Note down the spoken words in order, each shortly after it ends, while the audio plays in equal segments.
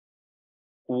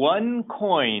One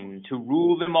coin to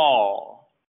rule them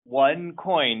all. One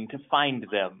coin to find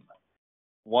them.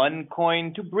 One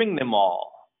coin to bring them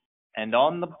all. And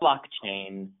on the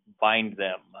blockchain, bind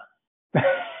them.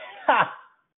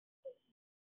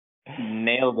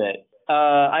 Nailed it.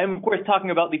 I'm, of course,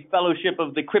 talking about the Fellowship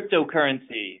of the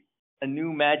Cryptocurrency, a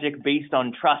new magic based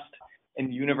on trust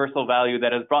and universal value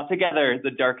that has brought together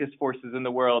the darkest forces in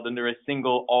the world under a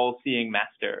single all-seeing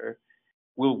master.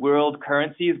 Will world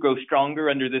currencies grow stronger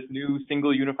under this new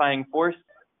single unifying force,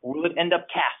 or will it end up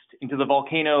cast into the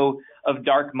volcano of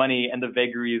dark money and the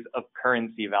vagaries of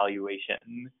currency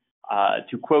valuation?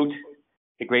 To quote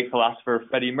the great philosopher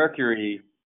Freddie Mercury,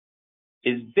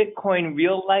 is Bitcoin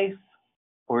real life,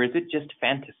 or is it just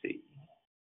fantasy?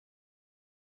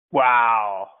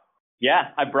 Wow. Yeah,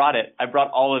 I brought it. I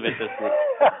brought all of it this week.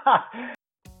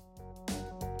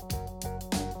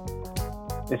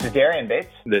 This is Darien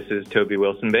Bates. This is Toby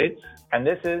Wilson Bates. And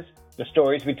this is The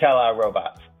Stories We Tell Our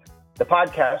Robots, the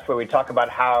podcast where we talk about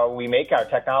how we make our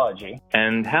technology.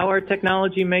 And how our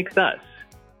technology makes us.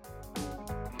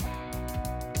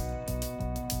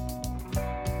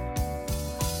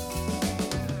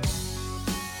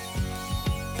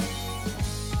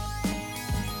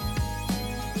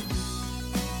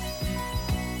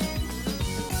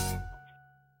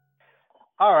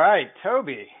 All right,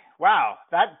 Toby. Wow,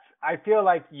 I feel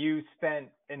like you spent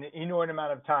an inordinate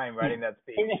amount of time writing that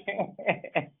speech.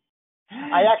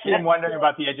 I actually am wondering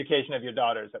about the education of your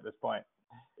daughters at this point.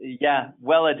 Yeah,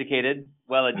 well educated.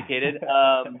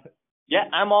 Yeah,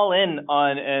 I'm all in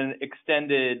on an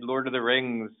extended Lord of the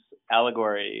Rings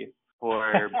allegory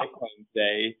for Bitcoin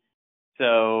Day.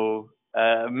 So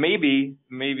maybe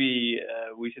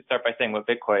we should start by saying what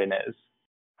Bitcoin is.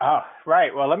 Oh,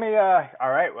 right. Well, all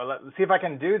right. Well, let's see if I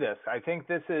can do this. I think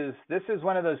this is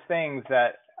one of those things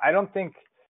that I don't think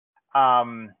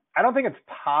it's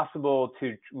possible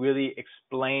to really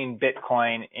explain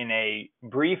Bitcoin in a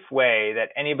brief way that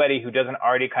anybody who doesn't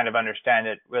already kind of understand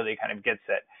it really kind of gets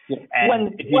it. Yeah.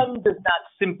 One does not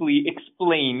simply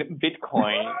explain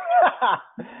Bitcoin.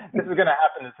 This is going to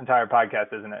happen this entire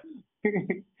podcast, isn't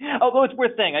it? Although it's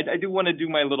worth saying, I do want to do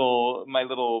my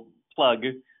little plug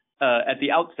at the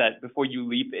outset before you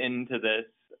leap into this,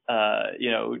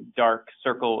 dark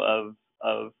circle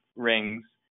of rings.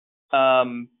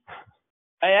 I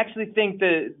actually think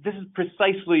that this is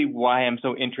precisely why I'm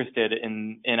so interested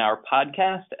in our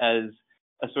podcast as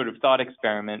a sort of thought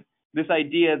experiment. This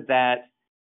idea that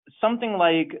something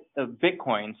like a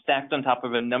Bitcoin stacked on top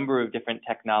of a number of different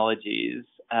technologies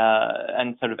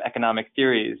and sort of economic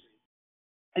theories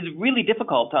is really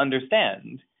difficult to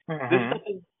understand. Mm-hmm. This stuff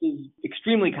is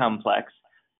extremely complex.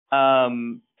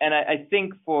 And I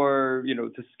think for,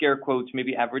 to scare quotes,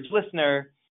 maybe average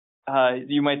listener,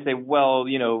 you might say, well,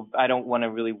 I don't want to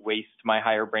really waste my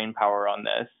higher brain power on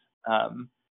this.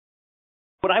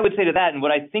 What I would say to that, and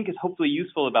what I think is hopefully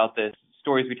useful about this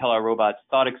Stories We Tell Our Robots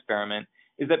thought experiment,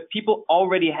 is that people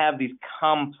already have these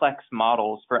complex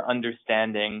models for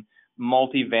understanding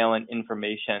multivalent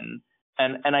information.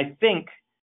 And I think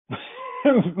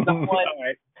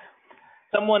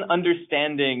someone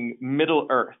understanding Middle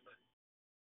Earth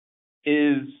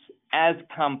is as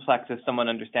complex as someone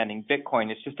understanding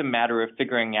Bitcoin. It's just a matter of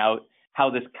figuring out how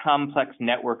this complex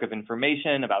network of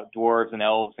information about dwarves and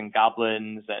elves and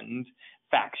goblins and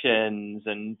factions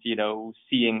and,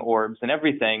 seeing orbs and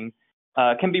everything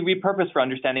can be repurposed for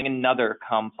understanding another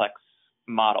complex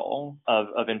model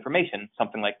of information,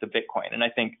 something like the Bitcoin. And I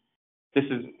think this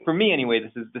is, for me anyway,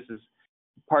 this is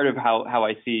part of how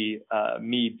I see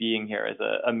me being here as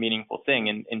a meaningful thing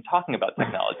in talking about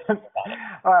technology.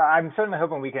 I'm certainly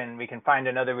hoping we can find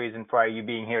another reason for you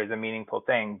being here as a meaningful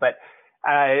thing. But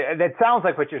that sounds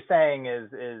like what you're saying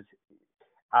is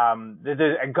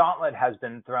a gauntlet has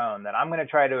been thrown that I'm going to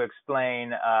try to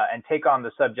explain and take on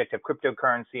the subject of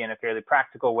cryptocurrency in a fairly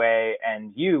practical way.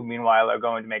 And you, meanwhile, are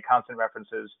going to make constant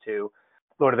references to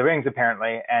Lord of the Rings,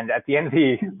 apparently. And at the end of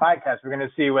the podcast, we're going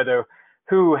to see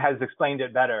who has explained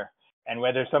it better and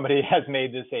whether somebody has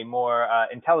made this a more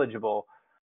intelligible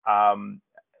kind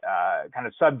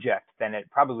of subject than it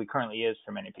probably currently is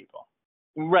for many people.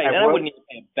 Right, and I wouldn't even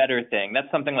say a better thing.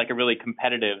 That's something like a really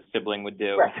competitive sibling would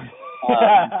do. Right.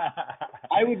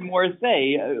 I would more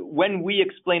say when we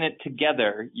explain it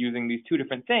together using these two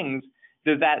different things,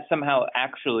 does that somehow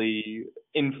actually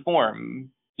inform,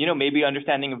 maybe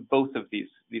understanding of both of these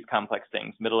complex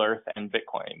things, Middle Earth and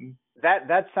Bitcoin?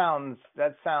 That sounds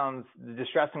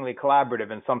distressingly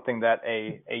collaborative and something that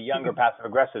a younger passive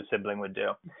aggressive sibling would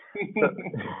do.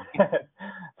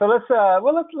 So let's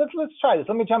try this.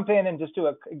 Let me jump in and just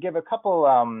give a couple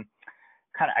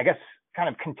kind of, I guess, kind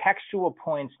of contextual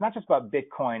points, not just about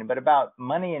Bitcoin, but about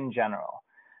money in general.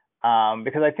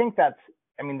 Because I think that's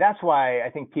why I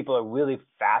think people are really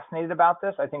fascinated about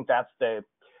this. I think that's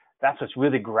what's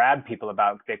really grabbed people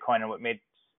about Bitcoin, and what made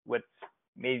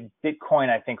Bitcoin,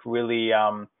 I think, really,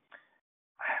 I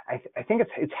think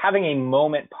it's having a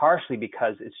moment partially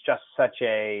because it's just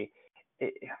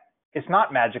it's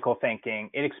not magical thinking.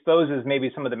 It exposes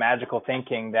maybe some of the magical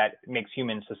thinking that makes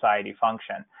human society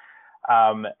function.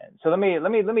 So let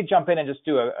me jump in and just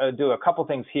do a couple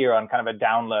things here on kind of a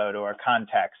download or a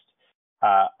context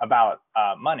about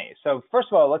money. So first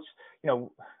of all,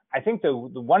 I think the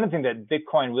one thing that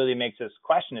Bitcoin really makes us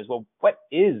question is, well, what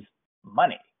is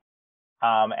money?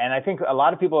 And I think a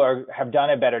lot of people have done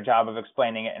a better job of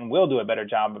explaining it and will do a better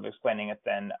job of explaining it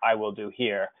than I will do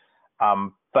here.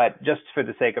 But just for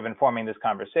the sake of informing this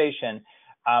conversation,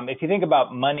 if you think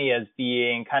about money as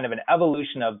being kind of an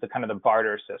evolution of the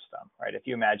barter system, right? If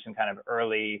you imagine kind of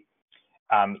early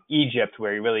Egypt,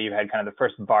 where you had kind of the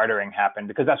first bartering happen,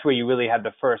 because that's where you really had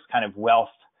the first kind of wealth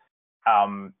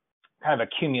kind of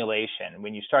accumulation,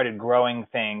 when you started growing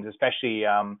things, especially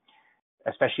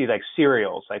like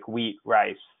cereals, like wheat,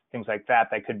 rice, things like that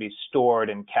could be stored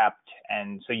and kept,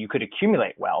 and so you could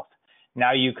accumulate wealth.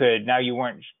 Now you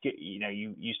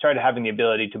started having the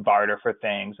ability to barter for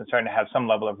things and starting to have some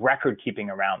level of record keeping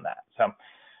around that. So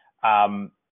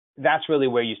that's really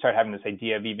where you start having this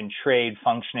idea of even trade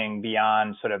functioning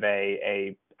beyond sort of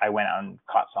I went out and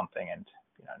caught something, and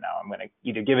now I'm going to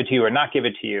either give it to you or not give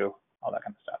it to you, all that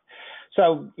kind of stuff.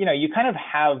 So you kind of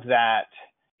have that.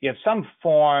 You have some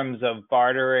forms of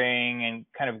bartering and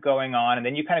kind of going on, and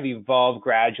then you kind of evolve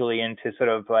gradually into sort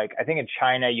of like, I think in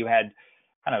China you had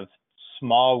kind of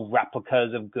small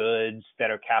replicas of goods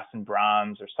that are cast in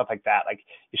bronze or stuff like that. Like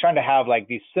you're starting to have like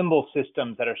these symbol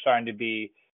systems that are starting to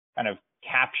be kind of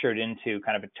captured into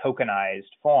kind of a tokenized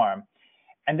form.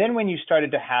 And then when you started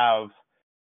to have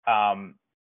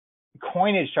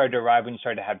coinage started to arrive, when you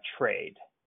started to have trade,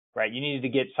 right? You needed to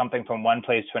get something from one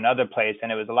place to another place,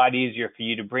 and it was a lot easier for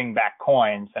you to bring back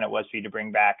coins than it was for you to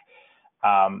bring back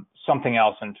something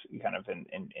else in kind of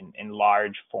in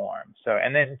large form. So,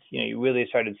 and then you really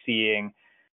started seeing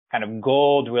kind of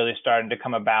gold really starting to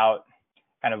come about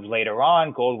kind of later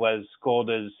on. Gold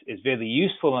is really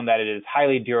useful in that it is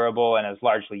highly durable and is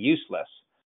largely useless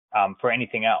for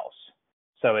anything else.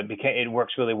 So it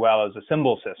works really well as a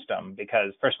symbol system,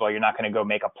 because first of all, you're not going to go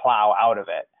make a plow out of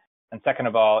it, and second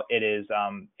of all, it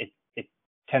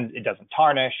doesn't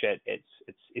tarnish.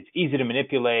 It's easy to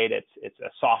manipulate. It's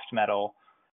a soft metal,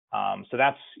 so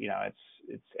that's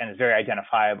it's very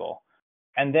identifiable.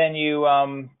 And then you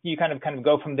kind of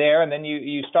go from there, and then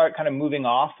you start kind of moving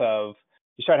off of.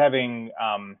 You start having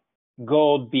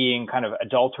gold being kind of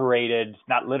adulterated,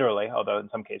 not literally, although in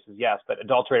some cases yes, but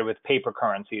adulterated with paper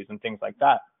currencies and things like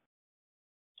that.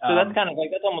 So that's kind of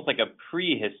like, that's almost like a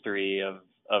prehistory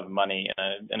of money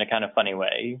in a kind of funny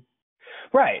way.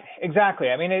 Right, exactly.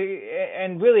 I mean,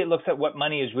 and really it looks at what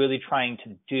money is really trying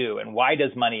to do, and why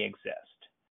does money exist?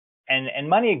 And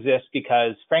money exists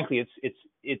because, frankly,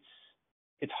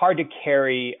 it's hard to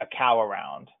carry a cow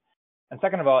around. And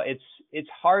second of all, it's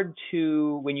hard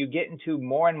to, when you get into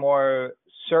more and more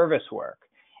service work,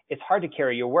 it's hard to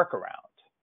carry your work around,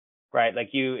 right?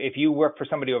 Like if you work for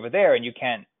somebody over there and you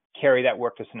can't carry that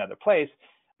work to another place,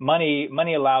 money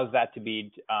allows that to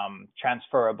be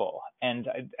transferable. And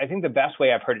I think the best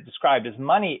way I've heard it described is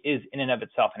money is in and of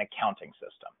itself an accounting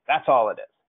system. That's all it is.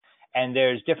 And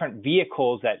there's different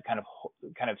vehicles that kind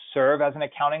of serve as an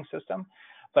accounting system.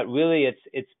 But really,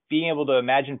 it's being able to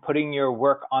imagine putting your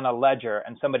work on a ledger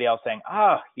and somebody else saying,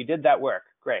 you did that work,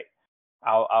 great.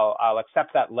 I'll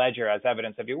accept that ledger as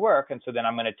evidence of your work, and so then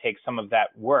I'm going to take some of that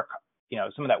work,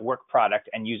 some of that work product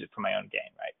and use it for my own gain,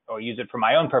 right? Or use it for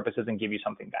my own purposes and give you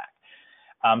something back.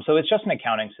 So it's just an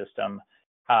accounting system,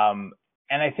 and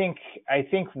I think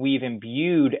we've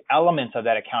imbued elements of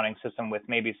that accounting system with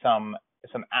maybe some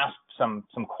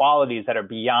qualities that are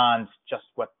beyond just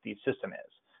what the system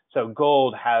is. So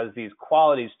gold has these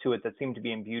qualities to it that seem to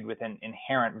be imbued with an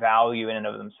inherent value in and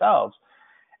of themselves.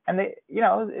 And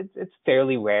it's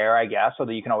fairly rare, I guess,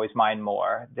 although you can always mine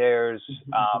more. There's,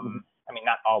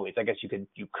 not always. I guess you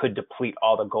could deplete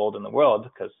all the gold in the world,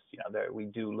 because we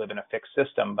do live in a fixed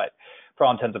system. But for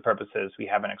all intents and purposes, we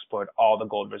haven't explored all the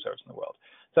gold reserves in the world.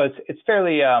 So it's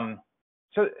fairly.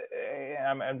 So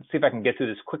see if I can get through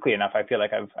this quickly enough. I feel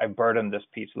like I've burdened this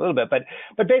piece a little bit, but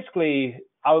basically,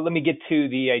 let me get to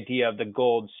the idea of the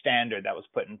gold standard that was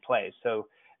put in place. So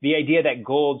the idea that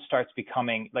gold starts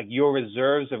becoming, like, your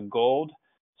reserves of gold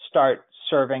start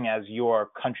serving as your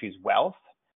country's wealth.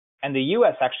 And the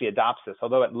U.S. actually adopts this,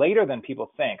 although later than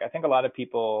people think. I think a lot of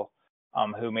people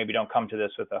who maybe don't come to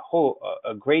this with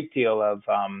a great deal of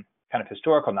kind of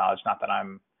historical knowledge. Not that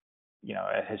I'm,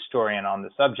 a historian on the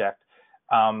subject.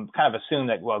 Kind of assume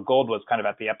that, well, gold was kind of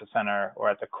at the epicenter or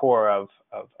at the core of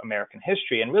American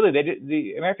history, and really,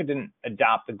 America didn't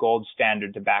adopt the gold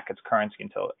standard to back its currency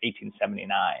until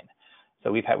 1879.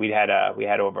 So we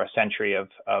had over a century of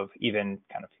even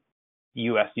kind of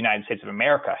United States of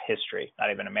America history, not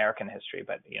even American history,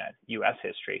 but U.S.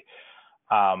 history,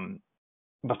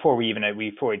 before we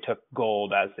took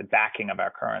gold as the backing of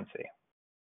our currency.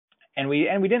 And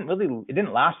it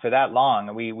didn't last for that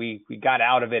long. We got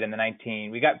out of it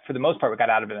for the most part, we got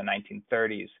out of it in the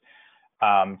 1930s.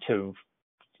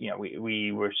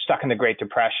 We were stuck in the Great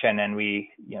Depression, and we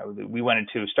wanted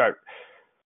to start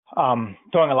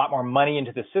throwing a lot more money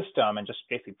into the system, and just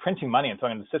basically printing money and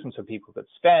throwing it into the system so people could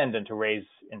spend and to raise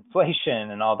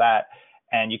inflation and all that.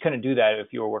 And you couldn't do that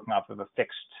if you were working off of a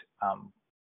fixed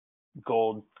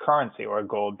gold currency or a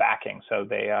gold backing. So but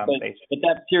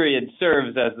that period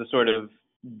serves as the sort of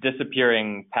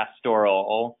disappearing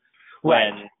pastoral,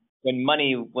 right, when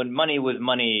money was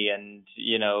money, and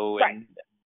right, and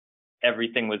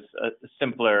everything was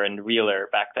simpler and realer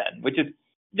back then. Which is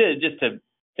just to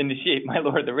initiate my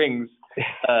Lord of the Rings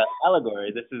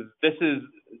allegory. This is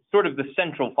sort of the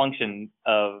central function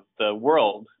of the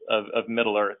world of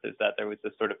Middle Earth, is that there was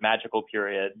this sort of magical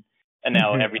period, and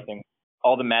now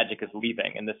all the magic is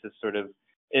leaving, and this is sort of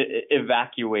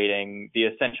evacuating the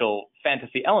essential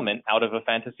fantasy element out of a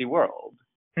fantasy world.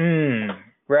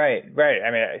 Right.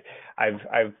 I mean,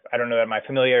 I don't know that my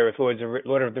familiarity with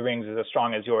Lord of the Rings is as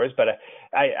strong as yours, but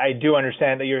I do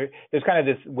understand that there's kind of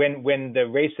this, when the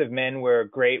race of men were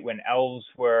great, when elves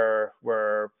were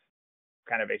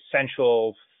kind of a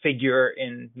central figure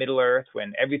in Middle Earth,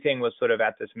 when everything was sort of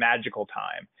at this magical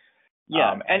time.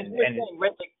 Yeah, and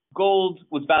like gold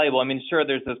was valuable. I mean, sure,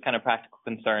 there's those kind of practical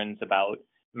concerns about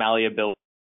malleability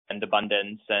and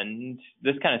abundance and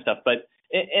this kind of stuff, but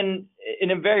in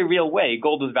a very real way,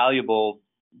 gold was valuable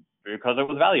because it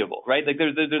was valuable, right? Like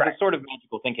there's right, a sort of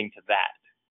magical thinking to that.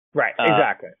 Right,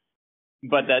 exactly.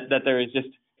 But that there is just,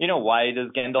 why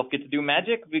does Gandalf get to do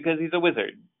magic? Because he's a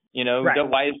wizard. Right.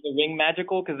 Why is the ring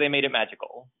magical? Because they made it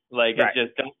magical. Like, right,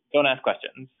 it's just, don't ask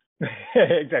questions.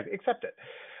 Exactly, accept it.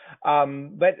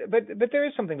 But there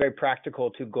is something very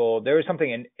practical to gold. There is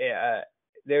something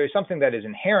that is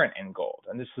inherent in gold,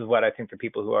 and this is what I think the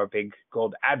people who are big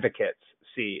gold advocates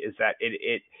see, is that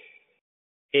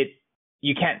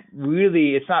you can't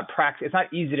really, it's not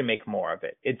easy to make more of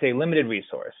it. It's a limited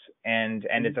resource, and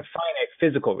it's a finite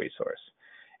physical resource.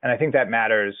 And I think that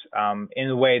matters in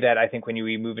the way that I think when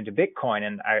we move into Bitcoin,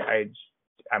 and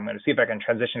I'm going to see if I can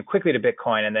transition quickly to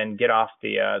Bitcoin and then get off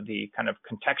the kind of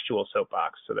contextual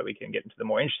soapbox so that we can get into the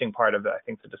more interesting part of the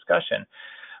discussion.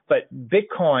 But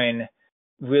Bitcoin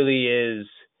really is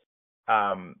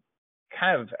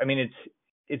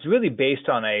it's really based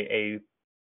on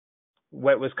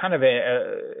what was kind of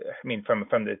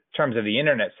from the terms of the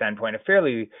internet standpoint, a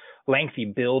fairly lengthy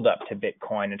build up to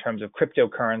Bitcoin in terms of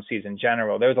cryptocurrencies in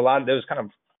general. There was kind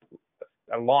of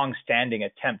a long-standing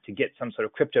attempt to get some sort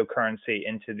of cryptocurrency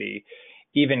into the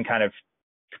even kind of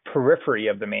periphery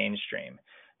of the mainstream.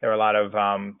 There were a lot of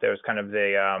there was kind of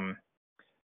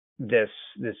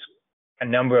a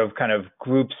number of kind of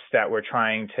groups that were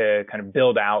trying to kind of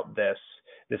build out this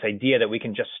idea that we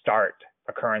can just start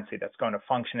a currency that's going to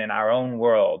function in our own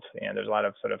world. There's a lot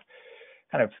of sort of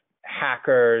kind of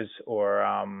hackers, or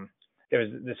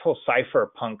there's this whole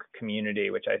cypherpunk community,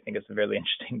 which I think is a really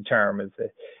interesting term, is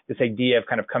this idea of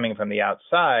kind of coming from the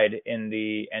outside and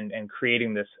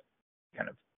creating this kind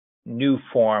of new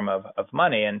form of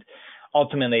money. And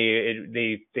ultimately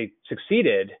they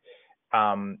succeeded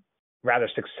rather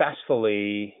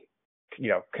successfully,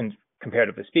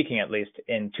 comparatively speaking, at least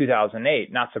in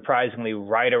 2008, not surprisingly,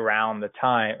 right around the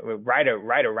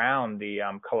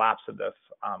collapse of the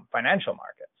financial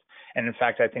markets. And in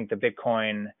fact, I think the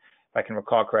Bitcoin, if I can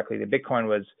recall correctly, the Bitcoin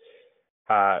was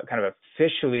kind of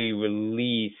officially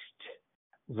released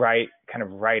right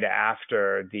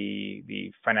after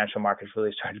the financial markets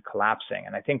really started collapsing.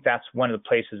 And I think that's one of the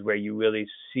places where you really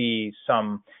see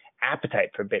some appetite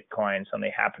for Bitcoin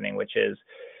suddenly happening, which is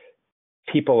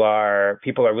people are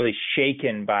really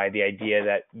shaken by the idea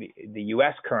that the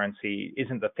U.S. currency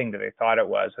isn't the thing that they thought it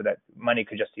was, or that money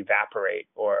could just evaporate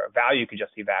or value could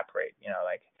just evaporate,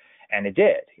 and it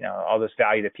did. All this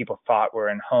value that people thought were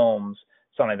in homes,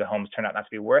 suddenly the homes turned out not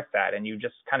to be worth that, and you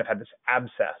just kind of had this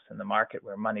abscess in the market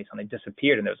where money suddenly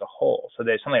disappeared and there was a hole. So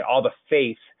there's suddenly all the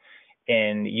faith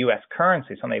in U.S.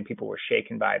 currency. Suddenly people were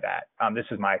shaken by that. This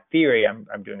is my theory.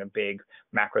 I'm doing a big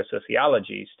macro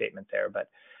sociology statement there, but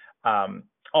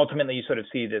ultimately you sort of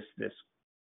see this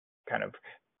kind of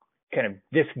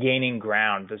this gaining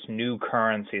ground, this new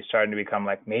currency starting to become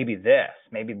like, maybe this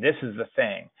is the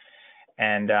thing.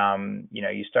 And,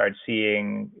 you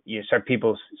start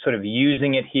people sort of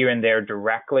using it here and there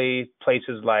directly,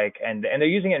 places like, and they're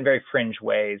using it in very fringe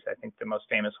ways. I think the most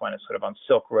famous one is sort of on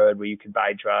Silk Road, where you could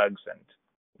buy drugs and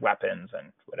weapons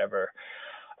and whatever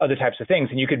other types of things.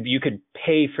 And you could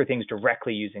pay for things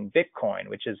directly using Bitcoin,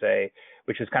 which is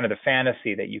kind of the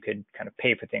fantasy that you could kind of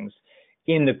pay for things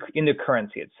in the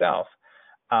currency itself.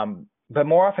 But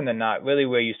more often than not, really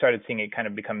where you started seeing it kind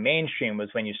of become mainstream was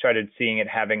when you started seeing it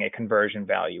having a conversion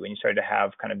value, when you started to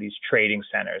have kind of these trading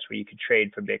centers where you could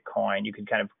trade for Bitcoin. You could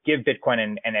kind of give Bitcoin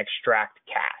and extract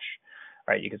cash,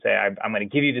 right? You could say, I'm going to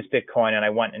give you this Bitcoin, and I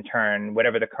want in turn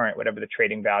whatever the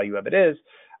trading value of it is,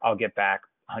 I'll get back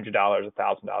 $100, $1,000,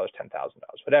 $10,000,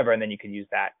 whatever, and then you could use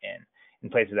that in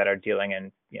places that are dealing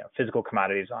in physical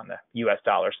commodities on the U.S.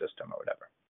 dollar system or whatever.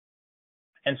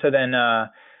 And so then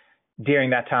during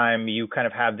that time, you kind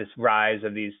of have this rise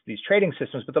of these trading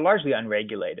systems, but they're largely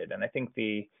unregulated. And I think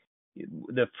the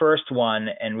first one,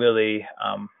 and really,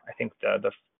 I think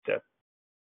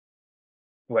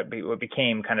what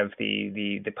became kind of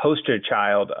the poster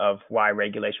child of why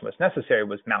regulation was necessary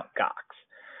was Mt. Gox,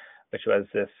 which was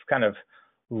this kind of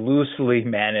loosely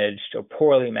managed or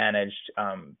poorly managed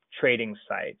trading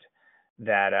site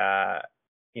that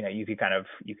you could kind of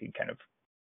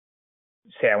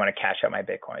say, I want to cash out my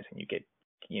Bitcoins, and you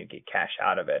get cash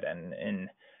out of it. And in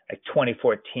like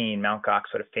 2014, Mt. Gox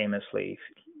sort of famously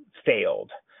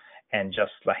failed, and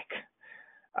just like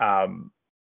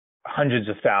hundreds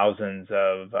of thousands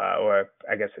of, or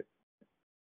I guess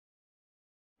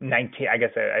 19, I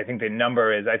think the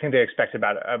number is, I think they expect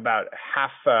about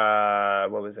half,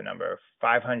 what was the number?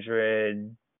 $5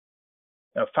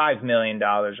 million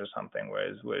or something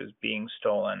was being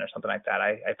stolen or something like that.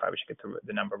 I probably should get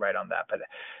the number right on that, but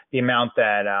the amount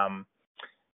that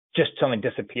just suddenly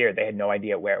disappeared, they had no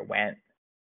idea where it went.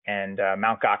 And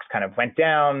Mt. Gox kind of went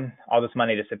down, all this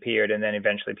money disappeared, and then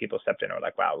eventually people stepped in and were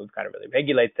like, wow, we've got to really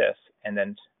regulate this. And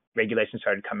then regulations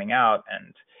started coming out,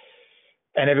 and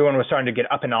everyone was starting to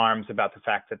get up in arms about the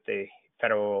fact that the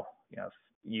federal,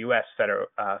 U.S.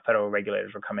 federal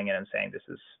regulators were coming in and saying this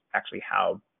is actually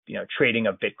how trading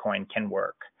of Bitcoin can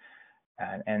work.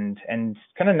 And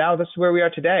kind of now this is where we are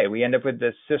today. We end up with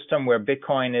this system where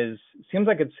Bitcoin seems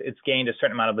like it's gained a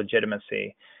certain amount of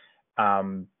legitimacy.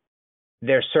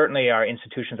 There certainly are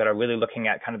institutions that are really looking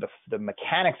at kind of the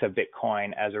mechanics of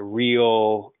Bitcoin as a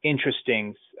real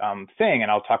interesting thing.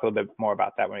 And I'll talk a little bit more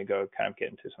about that when we get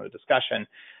into some of the discussion,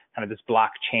 kind of this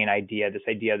blockchain idea, this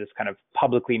kind of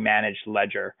publicly managed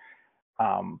ledger,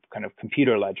 kind of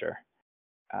computer ledger.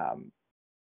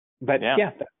 But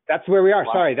that's where we are.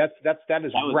 Wow. Sorry, that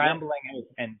is rambling,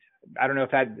 and I don't know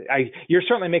if you're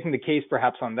certainly making the case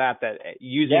perhaps on that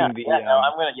using I'm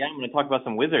gonna talk about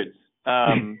some wizards.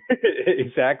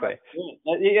 Exactly.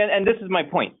 And this is my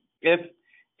point. If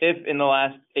in the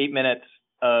last 8 minutes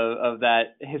of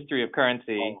that history of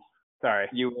currency,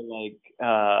 you were like,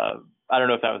 I don't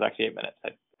know if that was actually 8 minutes.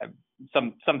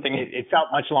 Something. It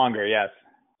felt much longer. Yes.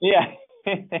 Yeah.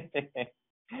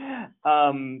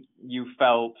 You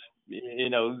felt,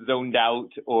 zoned out,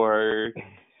 or,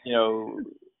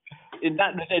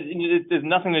 there's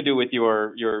nothing to do with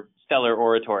your stellar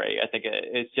oratory. I think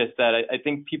it's just that I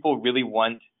think people really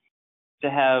want to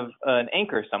have an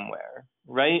anchor somewhere,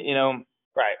 right?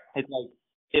 Right. It's like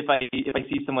if I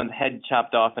see someone's head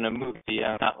chopped off in a movie,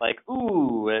 I'm not like,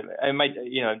 ooh, I might,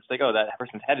 it's like, oh, that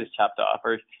person's head is chopped off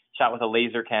or shot with a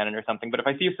laser cannon or something. But if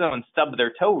I see someone stub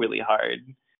their toe really hard,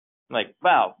 I'm like,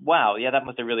 wow, yeah, that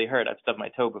must have really hurt. I've stubbed my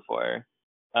toe before.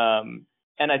 And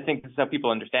I think this is how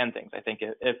people understand things. I think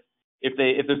if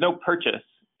there's no purchase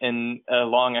in a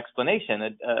long explanation,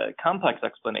 a complex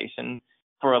explanation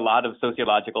for a lot of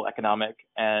sociological, economic,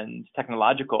 and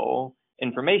technological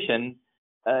information,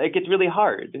 it gets really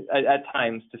hard at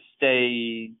times to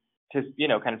stay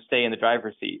in the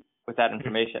driver's seat with that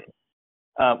information,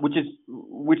 which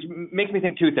makes me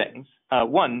think two things.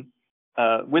 One,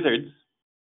 wizards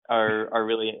are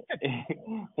really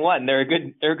one. They're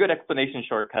a good explanation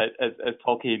shortcut, as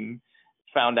Tolkien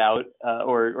found out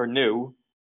or knew.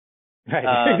 Right.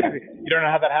 You don't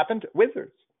know how that happened?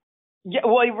 Wizards. Yeah.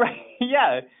 Well, right.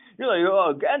 Yeah. You're like,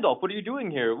 oh, Gandalf, what are you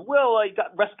doing here? Well, I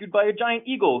got rescued by a giant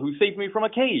eagle who saved me from a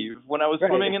cave when I was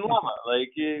swimming in lava.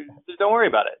 Like, just don't worry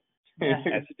about it.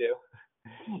 Yes, you do.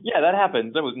 Yeah, that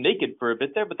happens. I was naked for a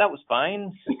bit there, but that was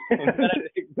fine.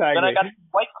 Then I got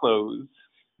white clothes.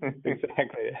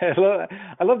 Exactly.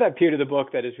 I love that period of the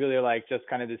book that is really like just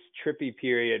kind of this trippy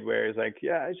period where it's like,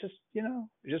 yeah, it's just, it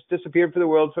just disappeared from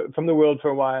the world for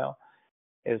a while.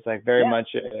 It's like very Yeah. much,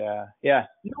 yeah.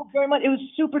 No, very much. It was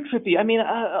super trippy. I mean,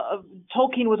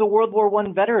 Tolkien was a World War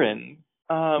One veteran,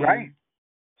 Right.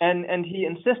 and he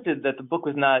insisted that the book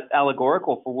was not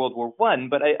allegorical for World War One.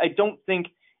 But I don't think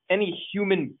any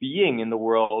human being in the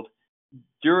world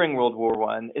during World War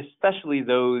One, especially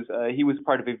those, he was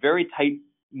part of a very tight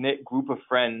knit group of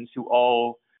friends who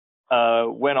all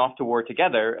went off to war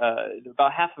together.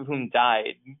 About half of whom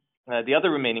died. The other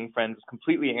remaining friends was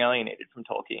completely alienated from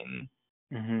Tolkien,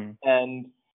 Mm-hmm.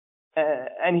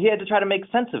 and he had to try to make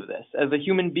sense of this as a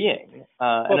human being,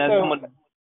 and as someone.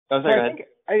 Oh, sorry, So go I ahead. think,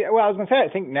 I was going to say, I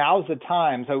think now's the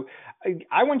time. So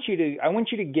I want you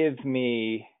to give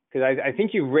me, because I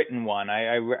think you've written one.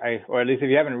 Or at least if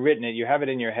you haven't written it, you have it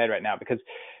in your head right now. Because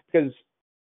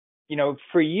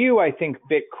for you, I think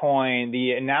Bitcoin,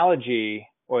 the analogy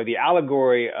or the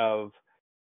allegory of,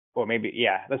 or maybe,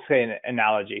 yeah, let's say an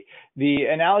analogy. The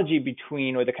analogy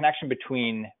between, or the connection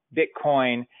between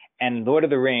Bitcoin and Lord of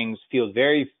the Rings feels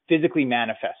very physically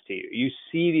manifest to you. You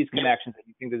see these connections and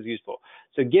you think this is useful.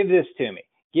 So give this to me.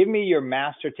 Give me your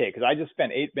master take, because I just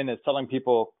spent 8 minutes telling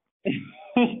people, this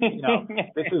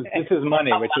is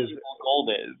money, which is gold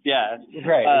is, yeah.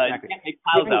 right. Exactly.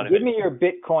 Give me your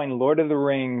Bitcoin Lord of the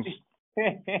Rings.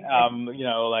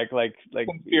 Like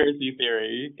conspiracy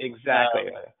theory.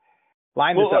 Exactly.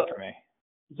 Line this up for me.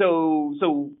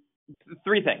 So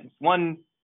 3 things. One,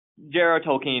 J.R.R.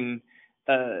 Tolkien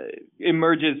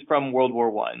emerges from World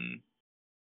War One,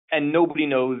 and nobody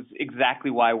knows exactly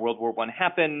why World War One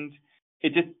happened.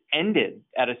 It just ended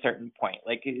at a certain point.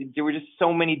 Like there were just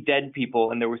so many dead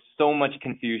people, and there was so much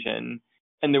confusion,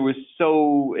 and it was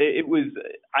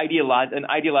an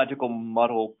ideological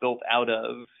muddle built out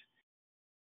of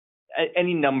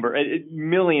any number,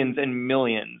 millions and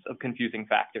millions of confusing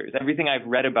factors. Everything I've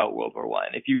read about World War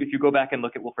One, if you go back and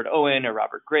look at Wilfred Owen or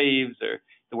Robert Graves or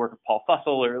the work of Paul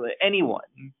Fussell or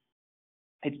anyone,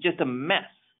 it's just a mess.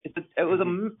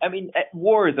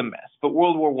 War is a mess, but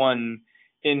World War One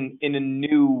in a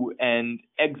new and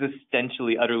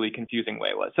existentially, utterly confusing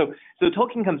way was. So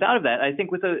Tolkien comes out of that, I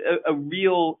think, with a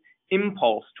real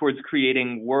impulse towards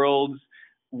creating worlds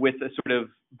with a sort of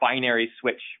binary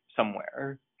switch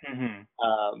somewhere.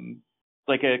 Mm-hmm.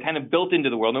 Like a kind of built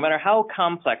into the world, no matter how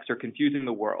complex or confusing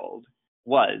the world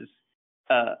was,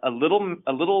 a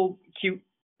little cute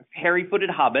hairy-footed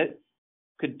hobbit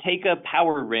could take a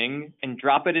power ring and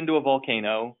drop it into a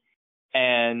volcano,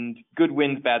 and good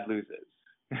wins, bad loses.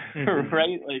 Mm-hmm.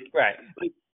 Right?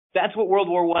 Like that's what World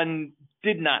War One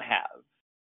did not have.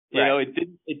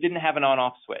 It didn't have an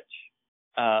on-off switch.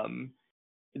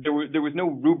 There was no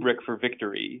rubric for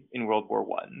victory in World War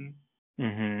One.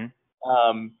 Mm-hmm.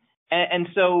 And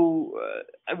so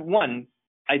one,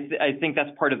 I think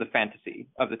that's part of the fantasy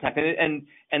of the text,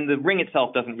 and the ring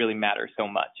itself doesn't really matter so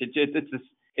much.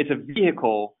 It's a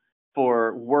vehicle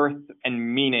for worth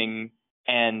and meaning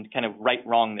and kind of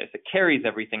right-wrongness. It carries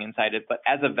everything inside it, but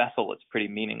as a vessel, it's pretty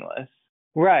meaningless.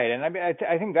 Right, and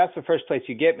I think that's the first place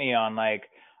you get me on, like,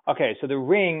 okay, so the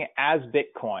ring as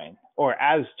Bitcoin or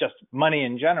as just money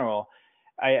in general,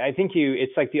 I think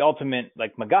it's like the ultimate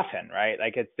like MacGuffin, right?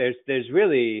 Like there's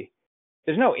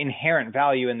no inherent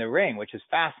value in the ring, which is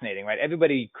fascinating, right?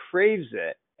 Everybody craves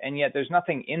it, and yet there's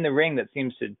nothing in the ring that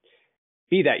seems to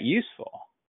be that useful.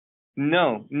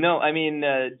 No. I mean,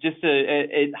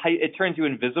 it turns you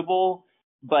invisible,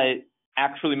 but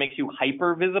actually makes you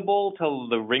hyper visible to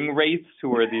the ring wraiths,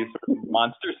 who are these sort of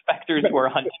monster specters who are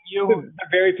hunting you. The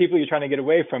very people you're trying to get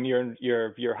away from,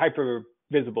 you're hyper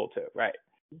visible to, right?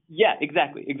 Yeah,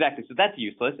 exactly. So that's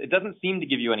useless. It doesn't seem to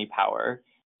give you any power.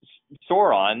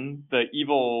 Sauron, the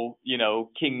evil,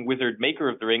 king, wizard, maker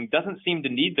of the ring, doesn't seem to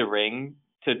need the ring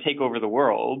to take over the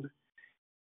world.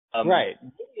 Right.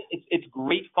 Its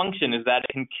great function is that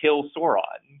it can kill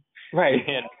Sauron. Right.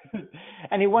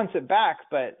 And he wants it back,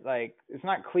 but like it's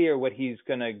not clear what he's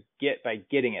gonna get by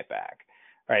getting it back.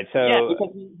 Right. So yeah,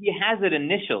 because he has it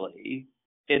initially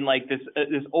in like this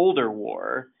older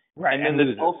war. Right. And then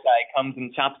this elf guy comes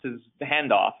and chops his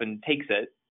hand off and takes it.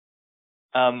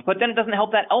 But then it doesn't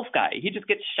help that elf guy. He just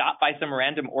gets shot by some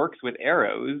random orcs with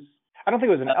arrows. I don't think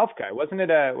it was an elf guy. It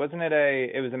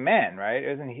was a man, right?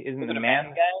 Isn't the man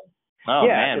guy? Oh,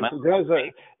 yeah, man.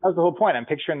 That was the whole point. I'm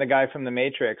picturing the guy from the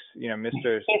Matrix, Mr.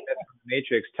 Smith from the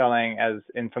Matrix telling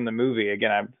from the movie,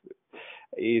 again,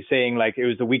 he's saying like it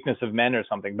was the weakness of men or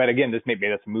something. But again, maybe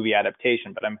that's a movie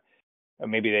adaptation, but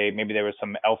maybe there was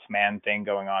some elf man thing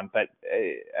going on. But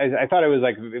I thought it was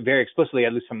like very explicitly,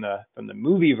 at least from the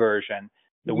movie version,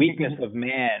 the weakness of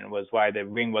man was why the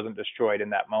ring wasn't destroyed in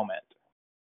that moment.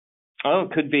 Oh,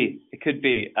 it could be. It could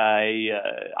be.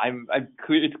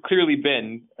 It's clearly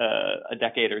been a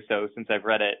decade or so since I've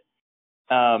read it.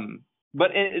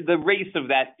 But the race of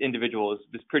that individual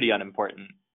is pretty unimportant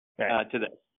to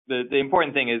this. The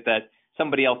important thing is that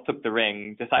somebody else took the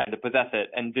ring, decided to possess it,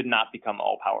 and did not become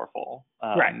all powerful.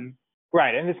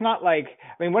 Right. And it's not like,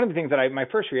 I mean, one of the things that my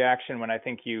first reaction when I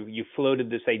think you floated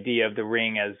this idea of the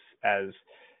ring as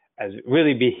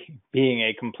really being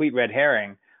a complete red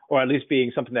herring, or at least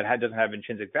being something that doesn't have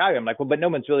intrinsic value. I'm like, well, but no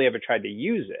one's really ever tried to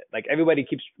use it. Like everybody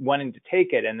keeps wanting to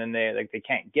take it, and then they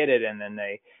can't get it, and then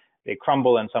they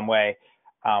crumble in some way.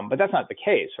 But that's not the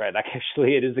case, right? Like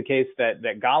actually, it is the case that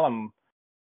Gollum,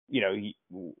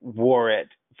 wore it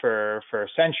for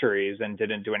centuries and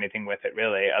didn't do anything with it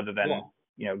really, other than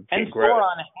and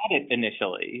Sauron had it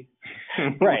initially.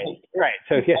 right.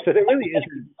 So so there really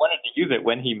isn't wanted to use it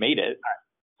when he made it.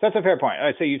 So that's a fair point. All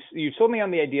right, so you sold me on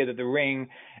the idea that the ring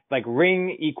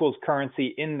equals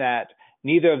currency, in that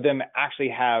neither of them actually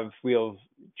have real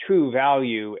true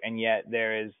value, and yet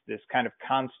there is this kind of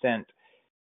constant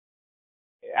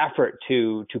effort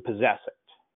to possess it.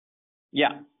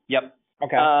 Yeah. Yep.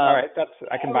 Okay. All right.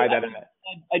 I can buy that in it.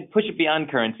 I'd push it beyond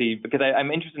currency because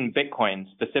I'm interested in Bitcoin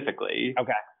specifically.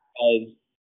 Okay.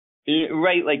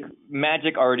 Right, like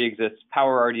magic already exists,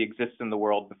 power already exists in the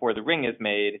world before the ring is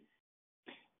made.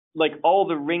 Like all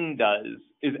the ring does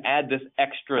is add this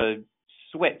extra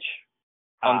switch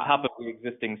on top of the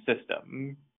existing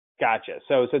system. Gotcha.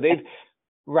 So they've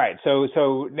right. So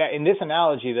in this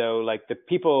analogy though, like the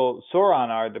people Sauron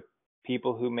are the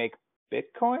people who make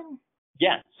Bitcoin?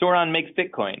 Yeah, Sauron makes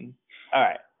Bitcoin. All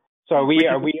right. So are we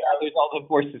there's all the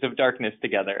forces of darkness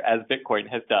together, as Bitcoin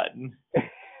has done.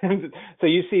 So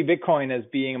you see Bitcoin as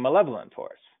being a malevolent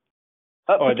force,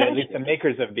 or at least the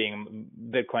makers of being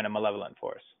Bitcoin a malevolent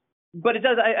force. But it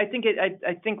does. I think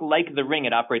like the ring,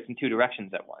 it operates in two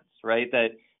directions at once, right?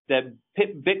 That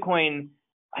Bitcoin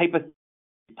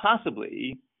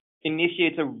possibly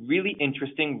initiates a really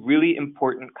interesting, really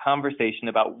important conversation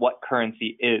about what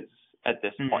currency is at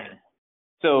this point.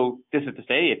 So this is to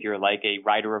say, if you're like a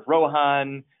rider of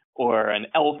Rohan, or an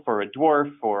elf, or a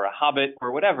dwarf, or a hobbit,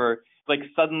 or whatever, like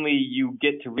suddenly you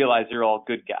get to realize you're all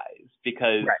good guys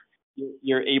because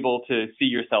you're able to see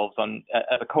yourselves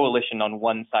as a coalition on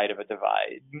one side of a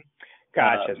divide.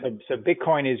 Gotcha. So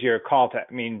Bitcoin is your call to.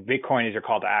 I mean, Bitcoin is your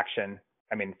call to action.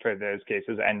 I mean, for those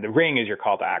cases, and the ring is your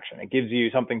call to action. It gives you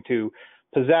something to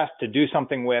possess, to do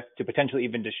something with, to potentially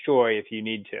even destroy if you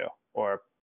need to, or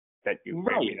that you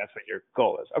maybe that's what your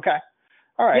goal is. Okay.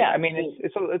 All right. Yeah. I mean,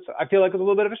 it's I feel like it's a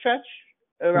little bit of a stretch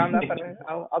around that, but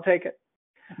I'll take it.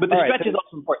 But the stretch is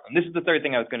also important. This is the third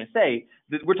thing I was going to say.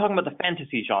 We're talking about the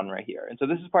fantasy genre here. And so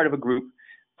this is part of a group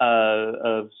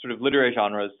of sort of literary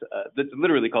genres that's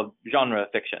literally called genre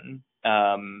fiction.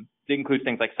 It includes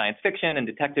things like science fiction and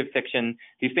detective fiction,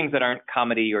 these things that aren't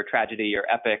comedy or tragedy or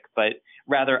epic, but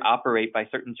rather operate by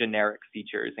certain generic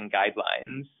features and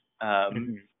guidelines.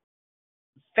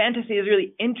 Fantasy is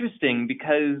really interesting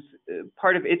because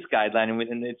part of its guideline,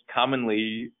 and it's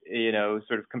commonly,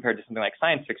 sort of compared to something like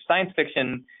science fiction. Science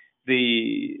fiction,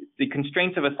 the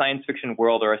constraints of a science fiction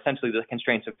world are essentially the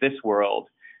constraints of this world,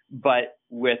 but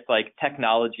with like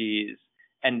technologies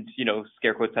and,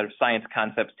 scare quotes out of science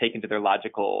concepts taken to their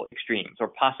logical extremes or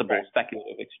possible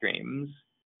speculative extremes.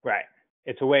 Right.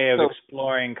 It's a way of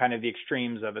exploring kind of the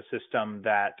extremes of a system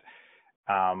that,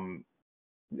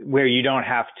 where you don't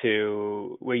have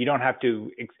to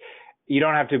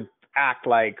act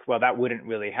like, well, that wouldn't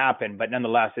really happen, but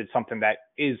nonetheless, it's something that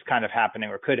is kind of happening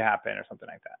or could happen or something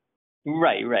like that.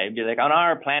 Right. Be like, on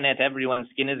our planet, everyone's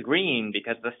skin is green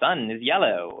because the sun is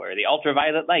yellow, or the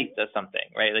ultraviolet light does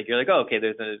something, right? Like you're like, oh, okay,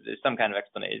 there's some kind of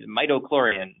explanation,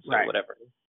 midichlorians or whatever.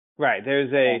 Right. There's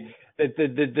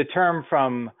the term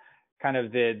from kind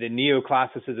of the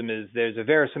neoclassicism is there's a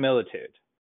verisimilitude,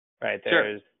 right?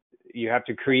 You have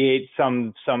to create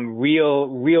some real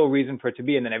reason for it to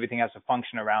be, and then everything has to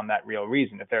function around that real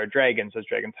reason. If there are dragons, those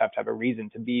dragons have to have a reason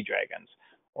to be dragons,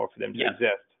 or for them to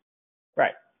exist.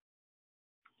 Right.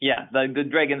 Yeah, the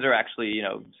dragons are actually,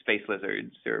 space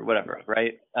lizards or whatever,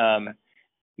 right?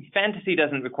 Fantasy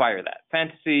doesn't require that.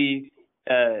 Fantasy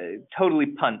totally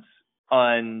punts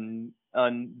on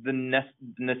the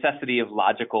necessity of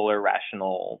logical or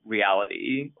rational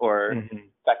reality, or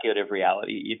speculative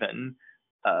reality even.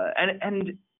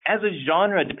 And as a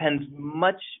genre depends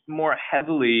much more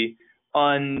heavily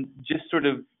on just sort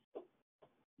of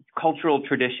cultural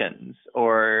traditions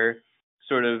or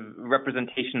sort of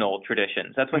representational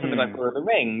traditions. That's why something like Lord of the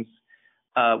Rings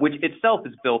which itself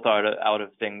is built out of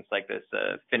things like this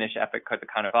Finnish epic, the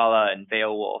Kalevala and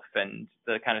Beowulf, and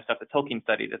the kind of stuff that Tolkien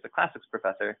studied as a classics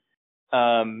professor.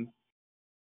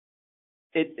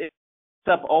 It sets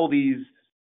up all these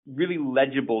really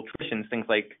legible traditions, things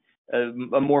like a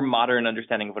more modern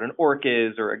understanding of what an orc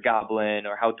is, or a goblin,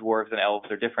 or how dwarves and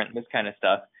elves are different, this kind of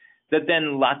stuff, that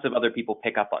then lots of other people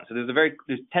pick up on. So there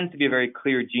tends to be a very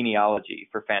clear genealogy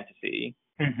for fantasy.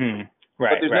 Mm-hmm.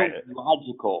 Right, but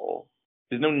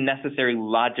there's no necessary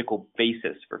logical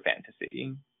basis for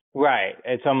fantasy. Right.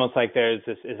 It's almost like there's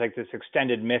this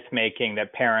extended myth making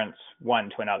that parents one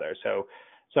to another. So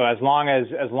as long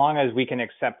as we can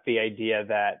accept the idea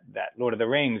that Lord of the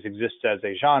Rings exists as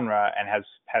a genre and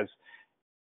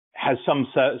has some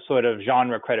sort of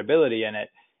genre credibility in it,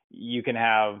 you can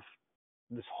have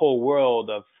this whole world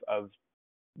of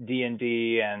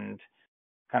D&D and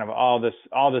kind of all this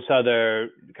other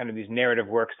kind of these narrative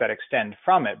works that extend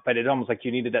from it. But it's almost like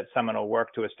you needed that seminal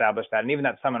work to establish that. And even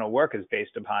that seminal work is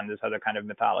based upon this other kind of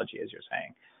mythology, as you're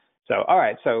saying. So, all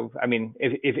right. So, I mean,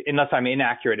 if unless I'm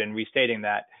inaccurate in restating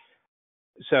that.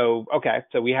 So, okay.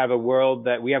 So we have a world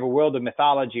of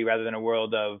mythology rather than a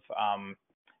world of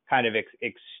kind of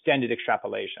extended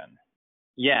extrapolation.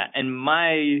 Yeah. And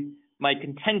my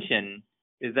contention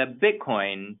is that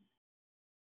Bitcoin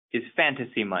is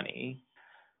fantasy money.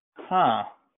 Huh.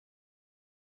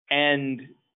 And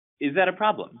is that a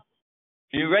problem?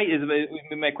 You're right. Is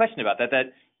my question about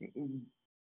that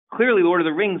clearly Lord of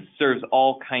the Rings serves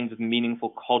all kinds of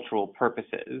meaningful cultural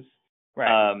purposes.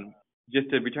 Right. Just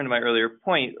to return to my earlier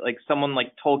point, like someone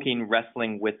like Tolkien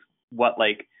wrestling with what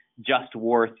like just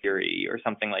war theory or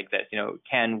something like this,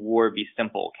 can war be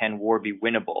simple? Can war be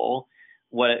winnable?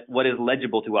 What is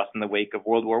legible to us in the wake of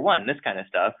World War I, this kind of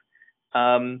stuff,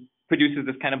 produces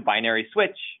this kind of binary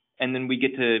switch. And then we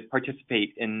get to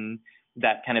participate in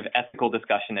that kind of ethical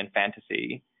discussion and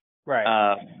fantasy.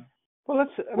 Right.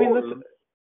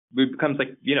 It becomes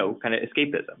like, kind of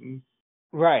escapism.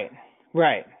 Right.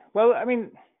 Well, I mean,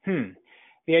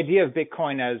 the idea of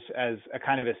Bitcoin as a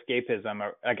kind of escapism,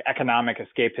 or like economic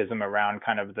escapism around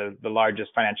kind of the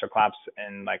largest financial collapse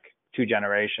in like 2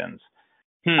 generations.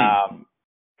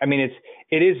 I mean,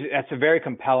 that's a very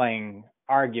compelling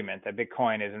argument that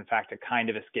Bitcoin is in fact a kind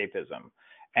of escapism.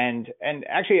 And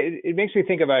actually, it makes me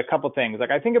think about a couple things.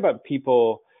 Like I think about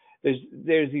people. There's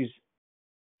these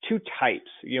 2 types.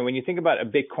 When you think about a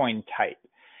Bitcoin type,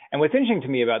 and what's interesting to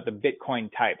me about the Bitcoin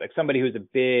type, like somebody who's a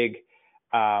big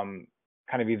kind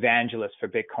of evangelist for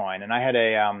Bitcoin, and I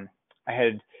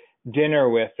had dinner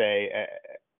with a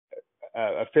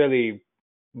fairly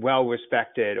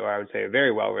well-respected, or I would say a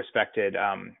very well-respected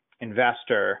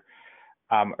investor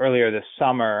earlier this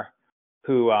summer,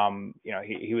 who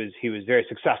he was very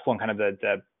successful in kind of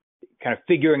the kind of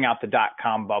figuring out the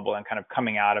 .com bubble and kind of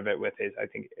coming out of it with his, I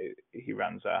think he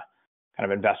runs a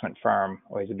kind of investment firm,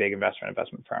 or he's a big investment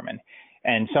firm,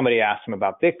 and somebody asked him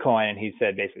about Bitcoin, and he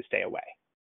said basically stay away,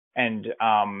 and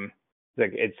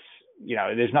like it's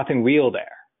there's nothing real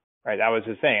there, right? That was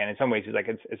his thing, and in some ways he's like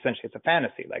it's a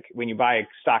fantasy. Like when you buy a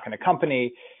stock in a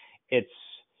company, it's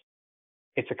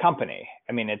a company.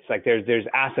 I mean, it's like there's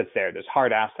assets there, there's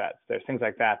hard assets, there's things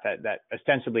like that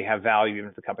ostensibly have value even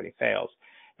if the company fails.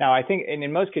 Now, I think, and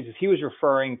in most cases, he was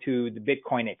referring to the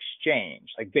Bitcoin exchange,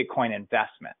 like Bitcoin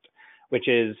investment, which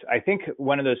is, I think,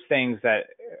 one of those things that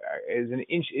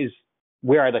is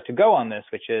where I'd like to go on this,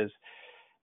 which is,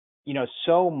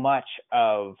 so much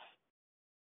of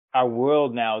our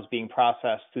world now is being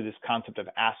processed through this concept of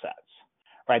assets,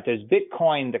 right? There's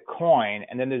Bitcoin, the coin,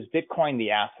 and then there's Bitcoin, the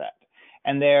asset.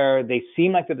 And they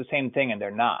seem like they're the same thing, and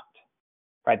they're not,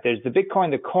 right? There's the Bitcoin,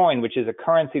 the coin, which is a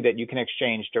currency that you can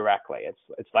exchange directly.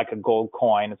 It's like a gold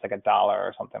coin. It's like $1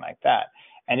 or something like that.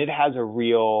 And it has a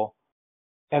real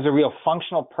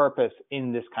functional purpose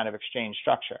in this kind of exchange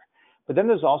structure. But then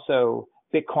there's also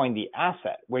Bitcoin, the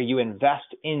asset, where you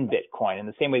invest in Bitcoin in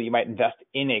the same way that you might invest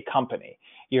in a company.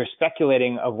 You're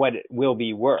speculating of what it will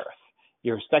be worth.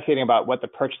 You're speculating about what the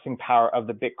purchasing power of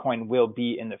the Bitcoin will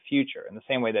be in the future, in the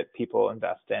same way that people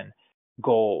invest in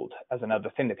gold as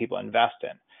another thing that people invest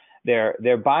in.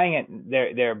 They're buying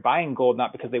it. They're buying gold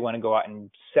not because they want to go out and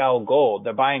sell gold.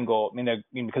 They're buying gold. Because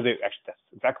actually that's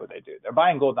exactly what they do. They're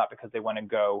buying gold not because they want to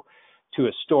go to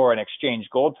a store and exchange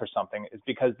gold for something. It's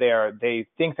because they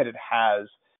think that it has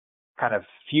kind of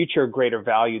future greater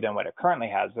value than what it currently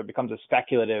has. So it becomes a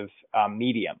speculative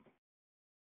medium.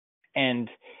 And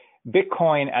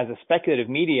Bitcoin as a speculative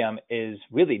medium is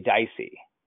really dicey.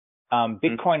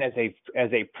 Bitcoin as a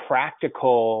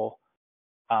practical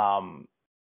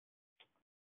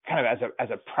as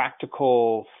a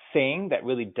practical thing that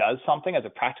really does something, as a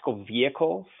practical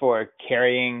vehicle for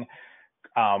carrying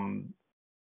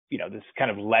this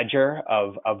kind of ledger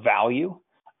of value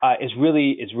is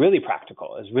really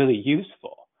practical, is really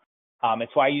useful.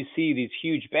 It's why you see these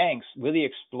huge banks really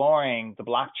exploring the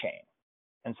blockchain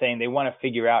and saying they want to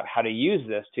figure out how to use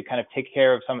this to kind of take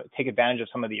advantage of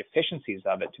some of the efficiencies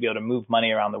of it, to be able to move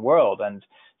money around the world and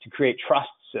to create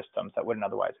trust systems that wouldn't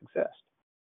otherwise exist.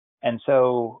 And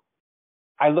so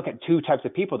I look at two types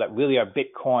of people that really are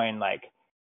Bitcoin like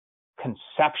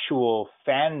conceptual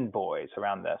fanboys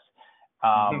around this.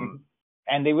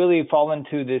 And they really fall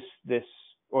into this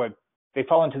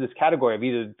category of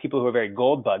either people who are very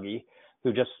gold buggy,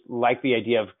 who just like the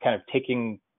idea of kind of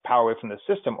taking power away from the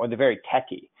system, or the very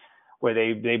techie, where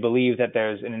they believe that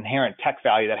there's an inherent tech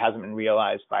value that hasn't been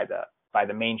realized by the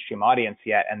mainstream audience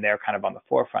yet, and they're kind of on the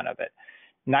forefront of it.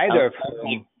 Neither of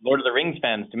whom Lord of the Rings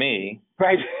fans to me.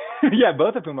 Right. Yeah,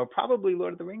 both of whom are probably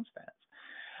Lord of the Rings fans.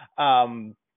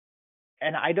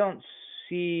 And I don't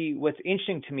see, what's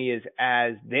interesting to me is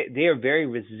as they are very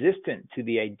resistant to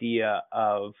the idea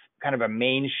of kind of a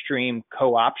mainstream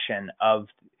co-option of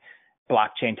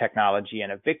blockchain technology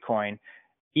and of Bitcoin,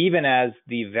 even as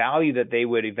the value that they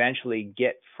would eventually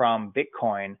get from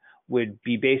Bitcoin would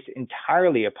be based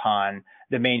entirely upon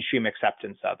the mainstream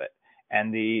acceptance of it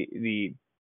and the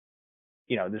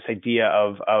this idea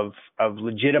of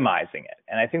legitimizing it.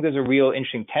 And I think there's a real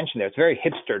interesting tension there. It's a very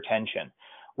hipster tension,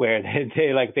 where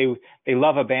they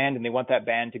love a band and they want that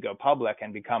band to go public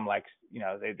and become like,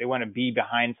 they want to be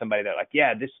behind somebody that like,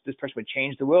 yeah, this person would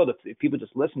change the world if people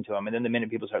just listen to them. And then the minute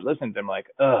people start listening to them, like,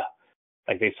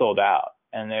 like they sold out.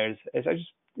 And I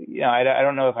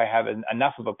don't know if I have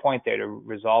enough of a point there to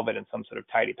resolve it in some sort of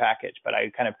tidy package, but I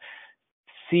kind of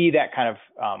see that kind of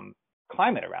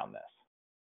climate around this.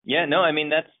 Yeah, no, I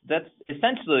mean, that's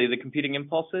essentially the competing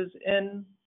impulses in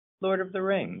Lord of the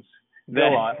Rings. Go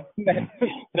on. That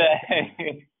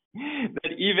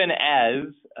even as,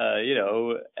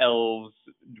 elves,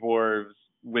 dwarves,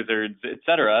 wizards,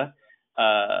 etc.,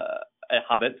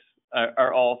 hobbits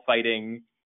are all fighting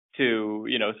to,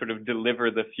 sort of deliver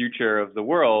the future of the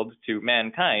world to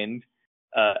mankind,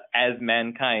 as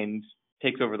mankind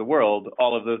takes over the world,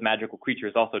 all of those magical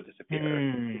creatures also disappear.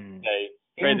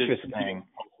 Interesting.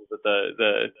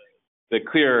 The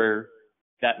clearer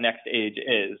that next age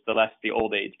is, the less the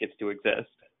old age gets to exist.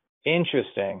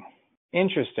 Interesting.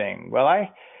 Well,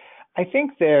 I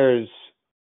think there's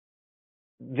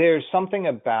something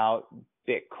about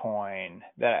Bitcoin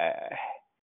that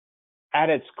at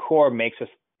its core makes us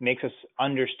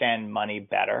understand money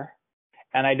better.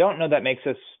 And I don't know that makes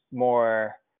us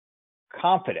more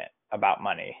confident about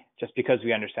money just because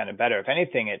we understand it better. If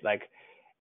anything,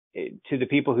 to the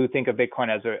people who think of Bitcoin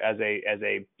as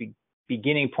a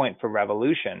beginning point for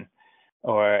revolution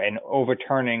or an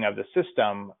overturning of the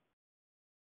system,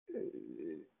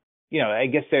 I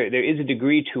guess there is a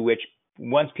degree to which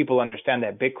once people understand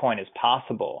that Bitcoin is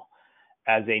possible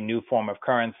as a new form of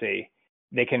currency,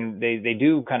 they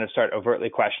do kind of start overtly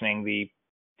questioning the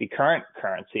current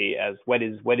currency as what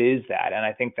is that? And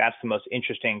I think that's the most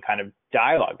interesting kind of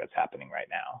dialogue that's happening right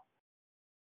now.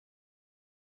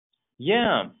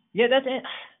 Yeah, that's it.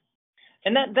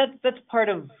 And that's part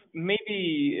of,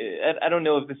 maybe, I don't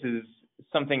know if this is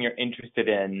something you're interested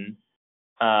in,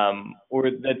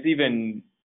 or that's even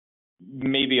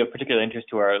maybe of particular interest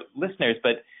to our listeners,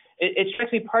 but it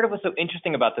strikes me part of what's so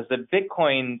interesting about this, that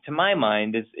Bitcoin, to my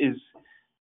mind, is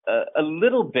a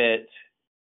little bit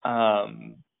a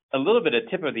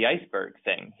tip of the iceberg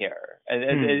thing here.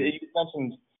 You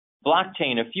mentioned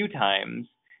blockchain a few times,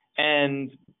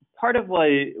 and part of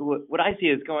what I see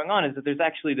is going on is that there's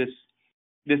actually this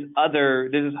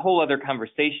whole other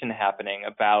conversation happening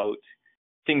about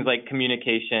things like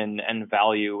communication and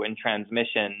value and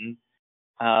transmission,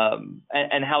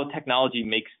 and how technology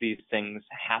makes these things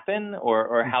happen,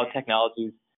 or how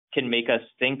technologies can make us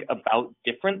think about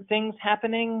different things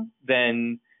happening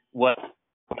than what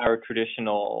our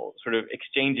traditional sort of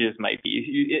exchanges might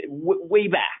be. Way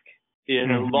back,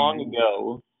 long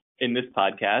ago in this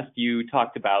podcast, you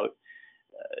talked about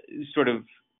sort of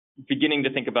beginning to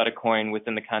think about a coin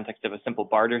within the context of a simple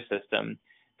barter system.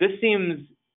 This seems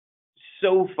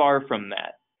so far from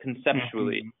that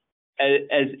conceptually,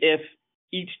 as if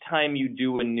each time you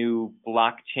do a new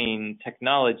blockchain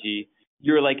technology,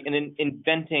 you're like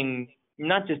inventing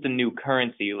not just a new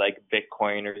currency like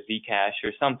Bitcoin or Zcash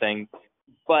or something,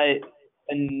 but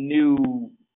a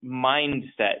new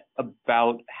mindset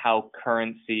about how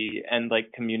currency and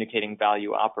like communicating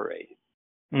value operate.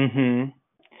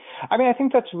 I mean, I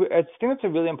think that's a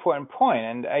really important point,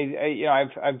 and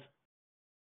I've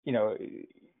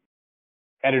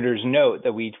editors note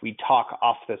that we talk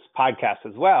off this podcast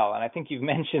as well, and I think you've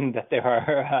mentioned that there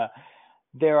are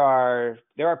there are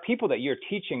people that you're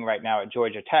teaching right now at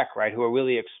Georgia Tech, right, who are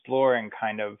really exploring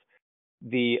kind of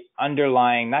the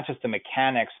underlying, not just the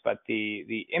mechanics, but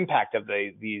the impact of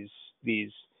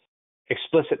these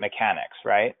explicit mechanics,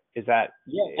 right? Is that?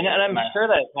 Yeah, and I'm sure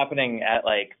that it's happening at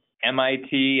like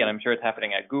MIT, and I'm sure it's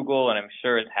happening at Google, and I'm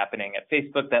sure it's happening at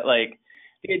Facebook. That like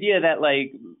the idea that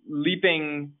like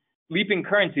leaping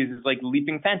currencies is like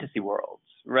leaping fantasy worlds,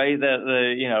 right?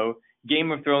 The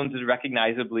Game of Thrones is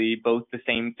recognizably both the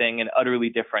same thing and utterly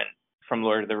different from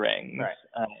Lord of the Rings.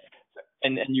 Right.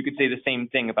 And you could say the same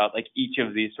thing about like each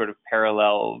of these sort of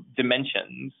parallel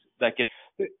dimensions that get.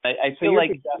 I feel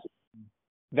like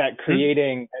that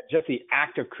creating just the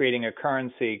act of creating a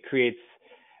currency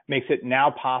makes it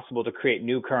now possible to create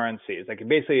new currencies. Like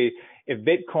basically, if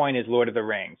Bitcoin is Lord of the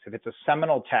Rings, if it's a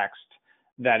seminal text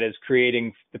that is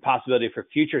creating the possibility for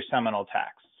future seminal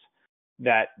texts,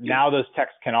 that now those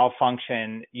texts can all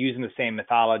function using the same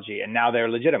mythology, and now they're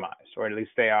legitimized, or at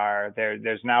least they are.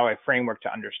 There's now a framework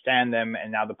to understand them,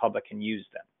 and now the public can use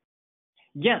them.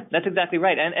 Yeah, that's exactly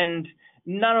right. And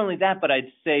not only that, but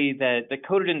I'd say that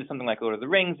coded into something like Lord of the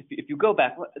Rings, if you go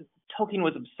back, Tolkien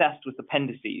was obsessed with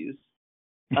appendices.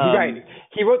 Right.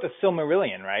 He wrote the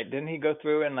Silmarillion, right? Didn't he go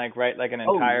through and like write like an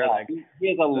entire like? He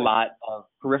has a lot of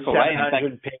peripheral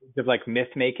 700 pages of like myth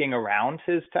making around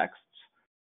his texts.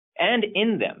 And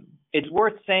in them, it's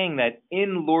worth saying that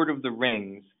in Lord of the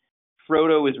Rings,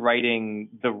 Frodo is writing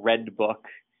the Red Book,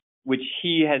 which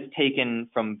he has taken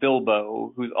from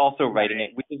Bilbo, who's also writing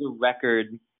it, which is a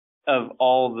record of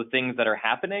all the things that are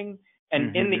happening.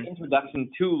 And in the introduction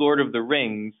to Lord of the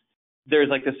Rings, there's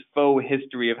like this faux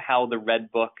history of how the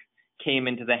Red Book came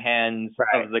into the hands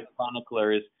of the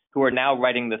chroniclers who are now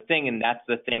writing the thing, and that's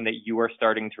the thing that you are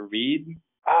starting to read.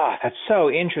 That's so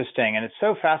interesting, and it's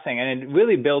so fascinating, and it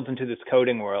really builds into this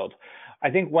coding world. I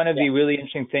think one of the really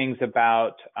interesting things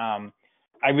about,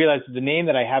 I realized the name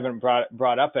that I haven't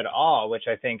brought up at all, which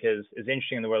I think is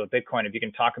interesting in the world of Bitcoin, if you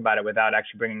can talk about it without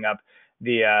actually bringing up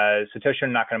the Satoshi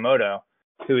Nakamoto,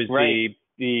 who is he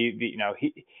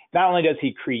not only does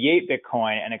he create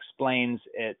Bitcoin and explains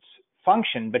its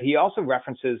function, but he also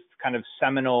references kind of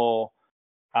seminal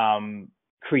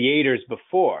creators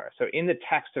before. So in the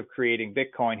text of creating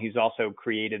Bitcoin, he's also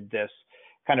created this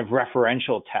kind of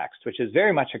referential text, which is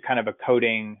very much a kind of a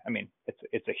coding. I mean,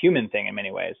 it's a human thing in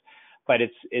many ways, but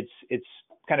it's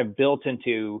kind of built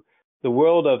into the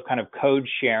world of kind of code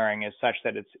sharing is such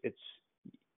that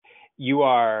you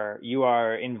are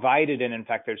invited, and in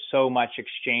fact, there's so much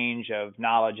exchange of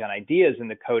knowledge and ideas in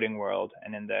the coding world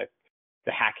and in the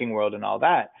hacking world and all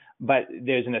that. But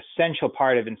there's an essential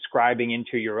part of inscribing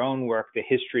into your own work the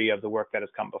history of the work that has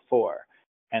come before,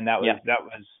 and that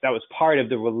was part of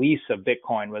the release of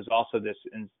Bitcoin, was also this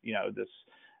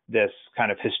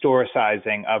kind of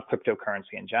historicizing of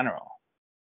cryptocurrency in general.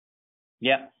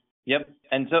 Yeah. Yep.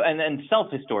 And so and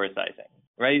self-historicizing,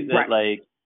 right? That like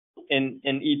in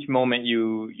each moment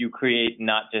you create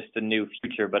not just a new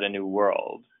future but a new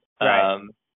world. Right.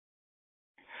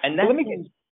 And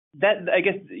that I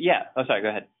guess Oh, sorry. Go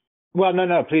ahead. Well,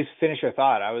 no. Please finish your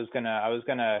thought. I was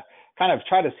gonna kind of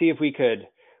try to see if we could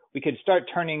start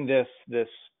turning this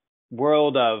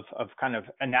world of kind of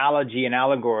analogy and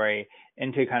allegory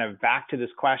into kind of back to this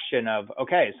question of,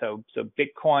 okay, so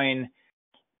Bitcoin.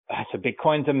 So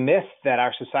Bitcoin's a myth that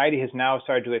our society has now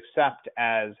started to accept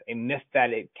as a myth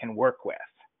that it can work with,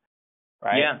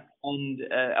 right? Yeah, and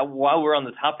while we're on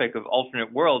the topic of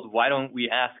alternate worlds, why don't we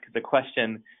ask the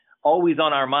question always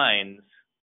on our minds?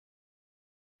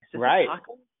 Is this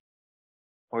apocalypse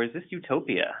or is this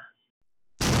utopia?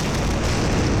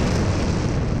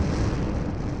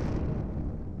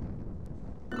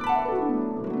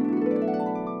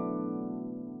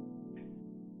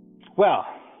 Well,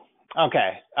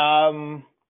 okay. All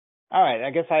right. I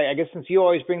guess since you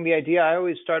always bring the idea, I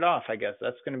always start off. I guess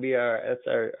that's going to be our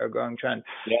growing trend.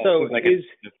 Yeah, so like a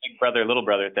big brother, little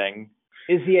brother thing.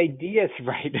 Is the idea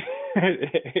right?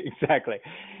 Exactly.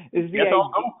 I'll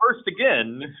go first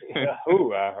again. All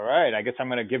right. I guess I'm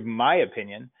going to give my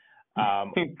opinion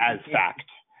as fact.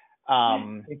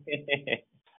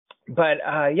 But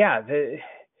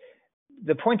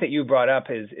the point that you brought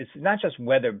up is it's not just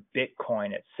whether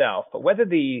Bitcoin itself, but whether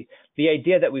the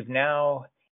idea that we've now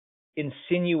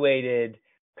insinuated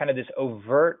kind of this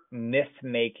overt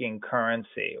myth-making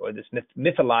currency, or this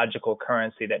mythological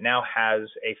currency that now has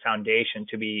a foundation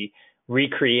to be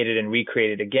recreated and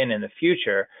recreated again in the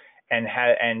future, and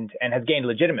has gained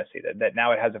legitimacy, that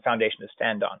now it has a foundation to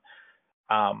stand on.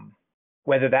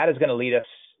 Whether that is going to lead us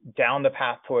down the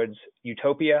path towards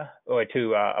utopia or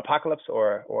to apocalypse,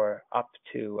 or up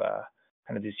to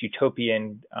kind of this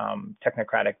utopian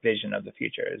technocratic vision of the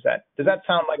future. Does that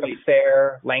sound like a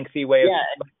fair, lengthy way of?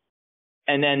 Yeah.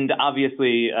 And then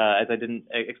obviously, as I didn't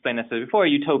explain necessarily before,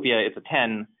 utopia is a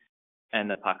 10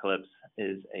 and apocalypse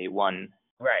is a 1.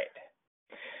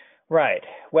 Right.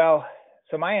 Well,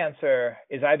 so my answer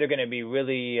is either going to be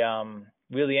really,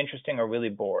 really interesting or really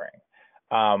boring.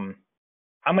 I'm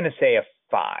going to say a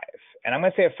 5. And I'm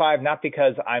going to say a 5 not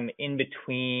because I'm in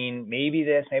between maybe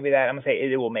this, maybe that. I'm going to say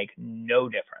it will make no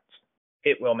difference.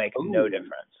 It will make no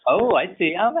difference. Oh, I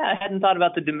see. I hadn't thought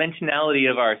about the dimensionality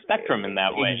of our spectrum in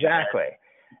that way. Exactly.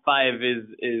 5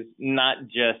 is not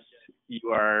just you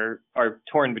are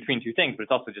torn between two things, but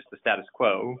it's also just the status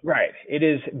quo. Right. It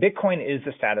is. Bitcoin is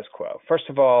the status quo. First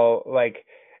of all, like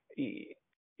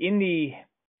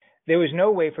there was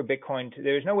no way for Bitcoin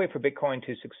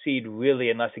to succeed really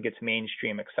unless it gets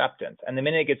mainstream acceptance. And the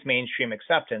minute it gets mainstream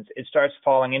acceptance, it starts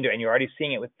falling into, and you're already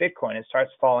seeing it with Bitcoin, it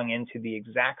starts falling into the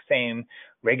exact same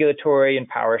regulatory and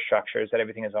power structures that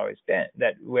everything has always been,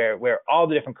 that where all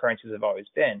the different currencies have always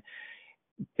been.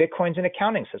 Bitcoin's an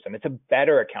accounting system. It's a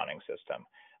better accounting system.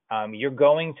 You're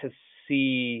going to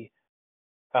see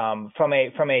from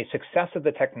a success of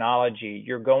the technology,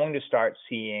 you're going to start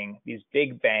seeing these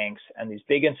big banks and these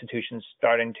big institutions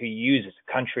starting to use it,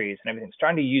 countries and everything,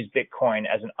 starting to use Bitcoin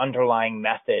as an underlying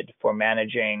method for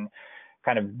managing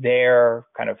kind of their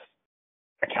kind of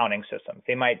accounting systems.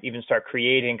 They might even start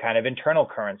creating kind of internal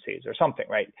currencies or something,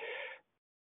 right?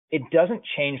 It doesn't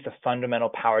change the fundamental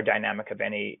power dynamic of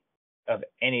any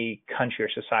country or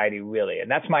society, really. And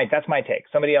that's my take.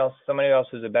 Somebody else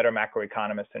who's a better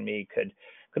macroeconomist than me could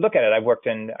look at it. I've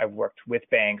worked with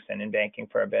banks and in banking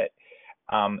for a bit.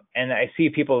 And I see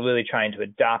people really trying to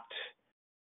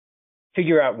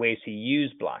figure out ways to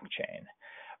use blockchain.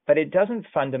 But it doesn't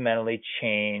fundamentally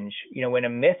change, when a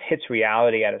myth hits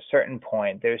reality at a certain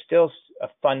point, there's still a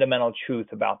fundamental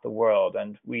truth about the world.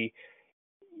 And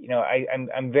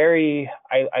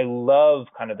I love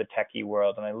kind of the techie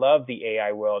world, and I love the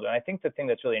AI world. And I think the thing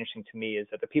that's really interesting to me is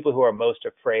that the people who are most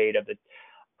afraid of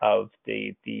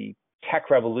the tech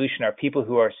revolution are people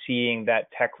who are seeing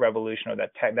that tech revolution or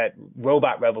that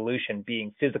robot revolution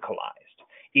being physicalized.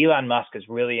 Elon Musk says he's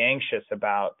really anxious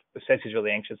about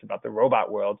the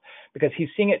robot world because he's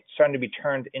seeing it starting to be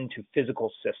turned into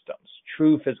physical systems,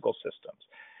 true physical systems.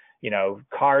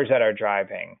 Cars that are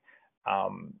driving,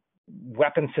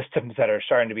 weapon systems that are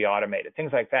starting to be automated,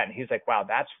 things like that. And he's like, wow,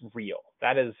 that's real.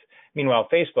 That is, meanwhile,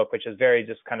 Facebook, which is very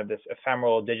just kind of this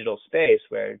ephemeral digital space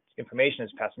where information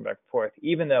is passing back and forth,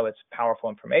 even though it's powerful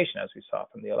information, as we saw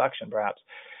from the election, perhaps,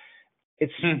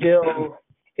 it's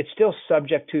still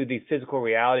subject to the physical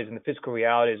realities, and the physical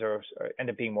realities end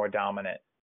up being more dominant.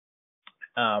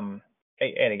 And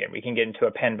again, we can get into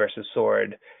a pen versus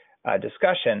sword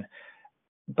discussion,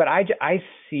 but I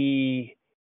see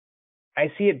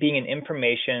it being an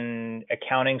information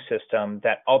accounting system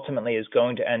that ultimately is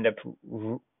going to end up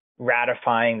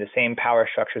ratifying the same power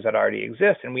structures that already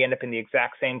exist, and we end up in the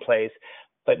exact same place,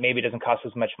 but maybe it doesn't cost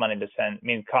as much money to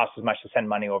send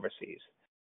money overseas.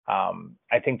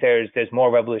 I think there's more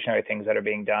revolutionary things that are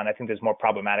being done. I think there's more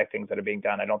problematic things that are being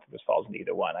done. I don't think this falls into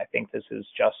either one. I think this is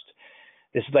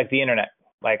like the internet.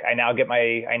 Like I now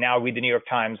read the New York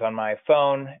Times on my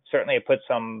phone. Certainly it puts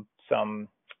some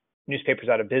newspapers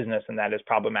out of business, and that is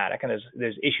problematic. And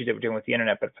there's issues that we're doing with the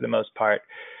internet, but for the most part,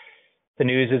 the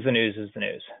news is the news is the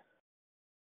news.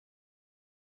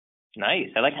 Nice.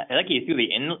 I like you threw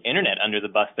the internet under the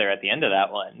bus there at the end of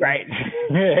that one. Right.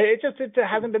 It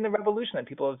hasn't been the revolution that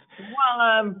people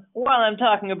have. While I'm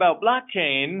talking about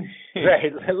blockchain.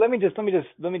 Right. Let me just throw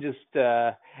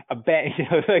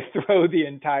the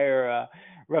entire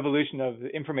revolution of the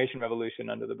information revolution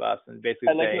under the bus and basically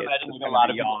I like to imagine a lot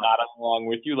of people nodding along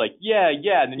with you, like, yeah,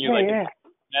 and then you're and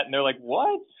they're like,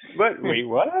 what? What? Wait,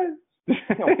 what?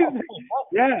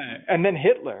 Yeah, and then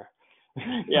Hitler.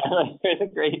 Yeah, there's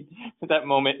a great that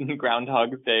moment in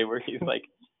Groundhog's Day where he's like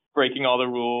breaking all the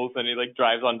rules and he like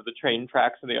drives onto the train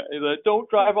tracks and he's like, don't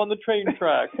drive on the train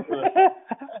tracks. I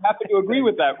happen to agree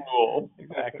with that rule.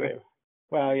 Exactly.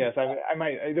 Well, yes,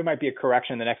 there might be a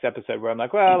correction in the next episode where I'm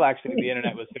like, well, actually, the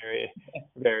internet was very,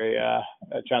 very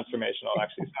transformational.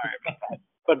 Actually, sorry about that.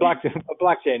 But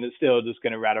blockchain is still just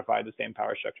going to ratify the same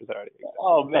power structures that already exist.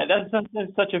 Oh man,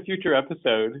 that's such a future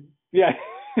episode. Yeah,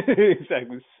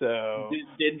 exactly. So,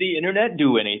 did the internet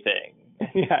do anything?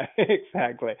 Yeah,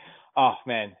 exactly. Oh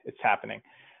man, it's happening.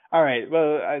 All right.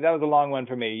 Well, that was a long one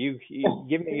for me. You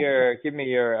give me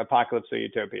your apocalypse or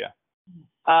utopia.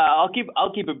 I'll keep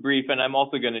it brief, and I'm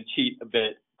also going to cheat a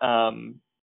bit.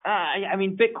 I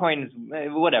mean, Bitcoin is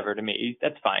whatever to me.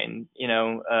 That's fine.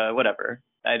 Whatever.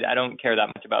 I don't care that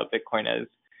much about Bitcoin as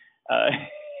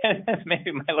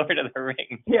maybe my Lord of the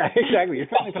Rings. Yeah, exactly. You're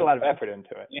certainly put a lot of effort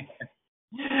into it.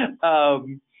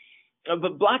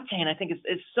 But blockchain, I think,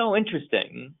 is so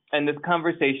interesting, and this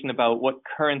conversation about what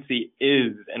currency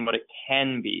is and what it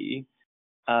can be,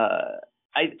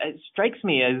 it strikes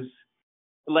me as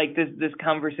like this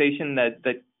conversation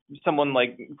that someone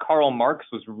like Karl Marx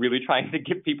was really trying to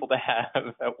get people to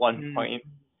have at one point,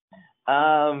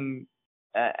 and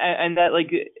that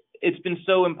like it's been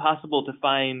so impossible to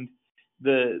find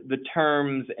the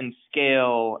terms and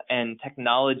scale and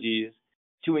technologies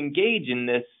to engage in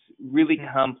this really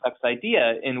complex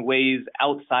idea in ways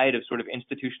outside of sort of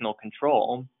institutional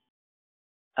control.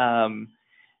 And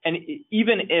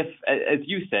even if, as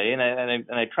you say, and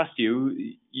I trust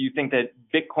you, you think that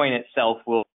Bitcoin itself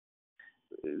will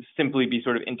simply be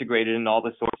sort of integrated in all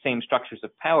the sort of same structures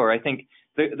of power, I think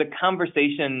the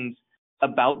conversations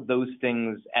about those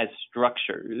things as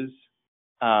structures,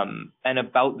 and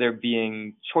about there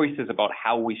being choices about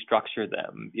how we structure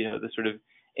them, the sort of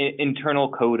internal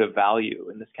code of value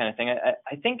and this kind of thing,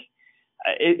 I think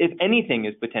if anything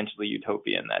is potentially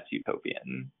utopian, that's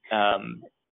utopian.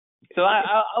 So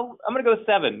I'm going to go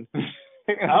 7. Oh,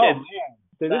 man.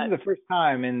 So this is the first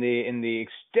time in the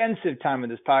extensive time of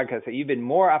this podcast that you've been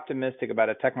more optimistic about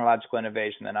a technological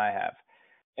innovation than I have.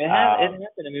 It happened.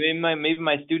 I mean, maybe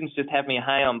my students just have me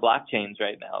high on blockchains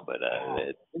right now, but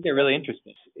I think they're really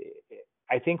interesting.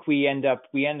 I think we end up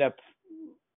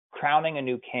crowning a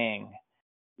new king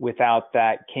without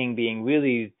that king being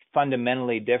really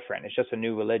fundamentally different. It's just a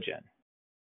new religion.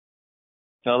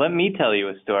 So let me tell you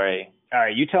a story. All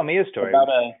right, you tell me a story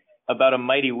about a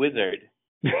mighty wizard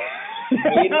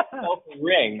made himself a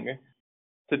ring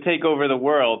to take over the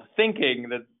world, thinking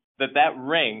that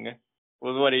ring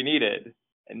was what he needed.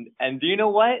 And do you know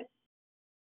what?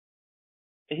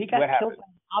 He got killed by a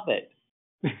hobbit.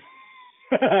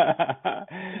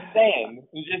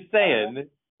 Just saying.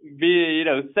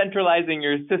 Centralizing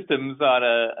your systems on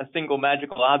a single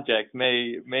magical object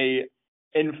may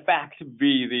in fact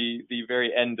be the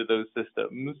very end of those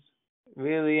systems.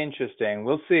 Really interesting.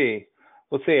 We'll see.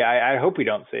 I hope we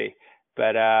don't see,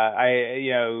 but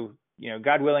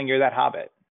God willing, you're that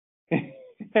hobbit.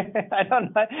 I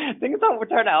don't know. Things don't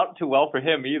turn out too well for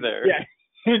him either. Yeah,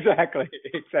 exactly.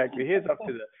 He is up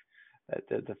to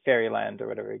the fairyland or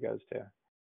whatever he goes to.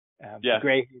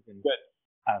 Grey Haven. Good.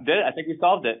 I think we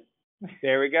solved it.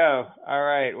 There we go. All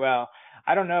right. Well,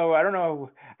 I don't know.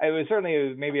 It was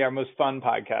certainly maybe our most fun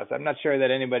podcast. I'm not sure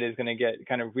that anybody's going to get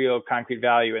kind of real concrete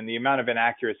value, and the amount of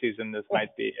inaccuracies in this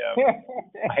might be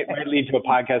might lead to a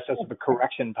podcast just a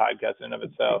correction podcast in and of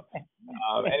itself.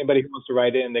 Anybody who wants to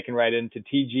write in, they can write in to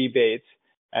TG Bates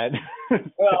at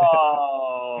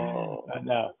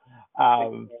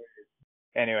no.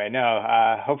 Anyway, no.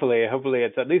 Hopefully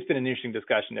it's at least been an interesting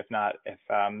discussion. If not,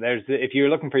 if you're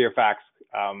looking for your facts,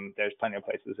 there's plenty of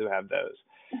places who have those.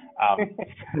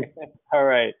 All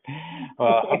right. Well,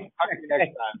 I'll talk to you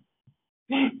next time.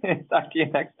 Talk to you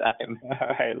next time.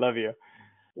 All right. Love you.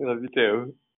 Love you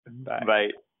too. Bye.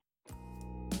 Bye.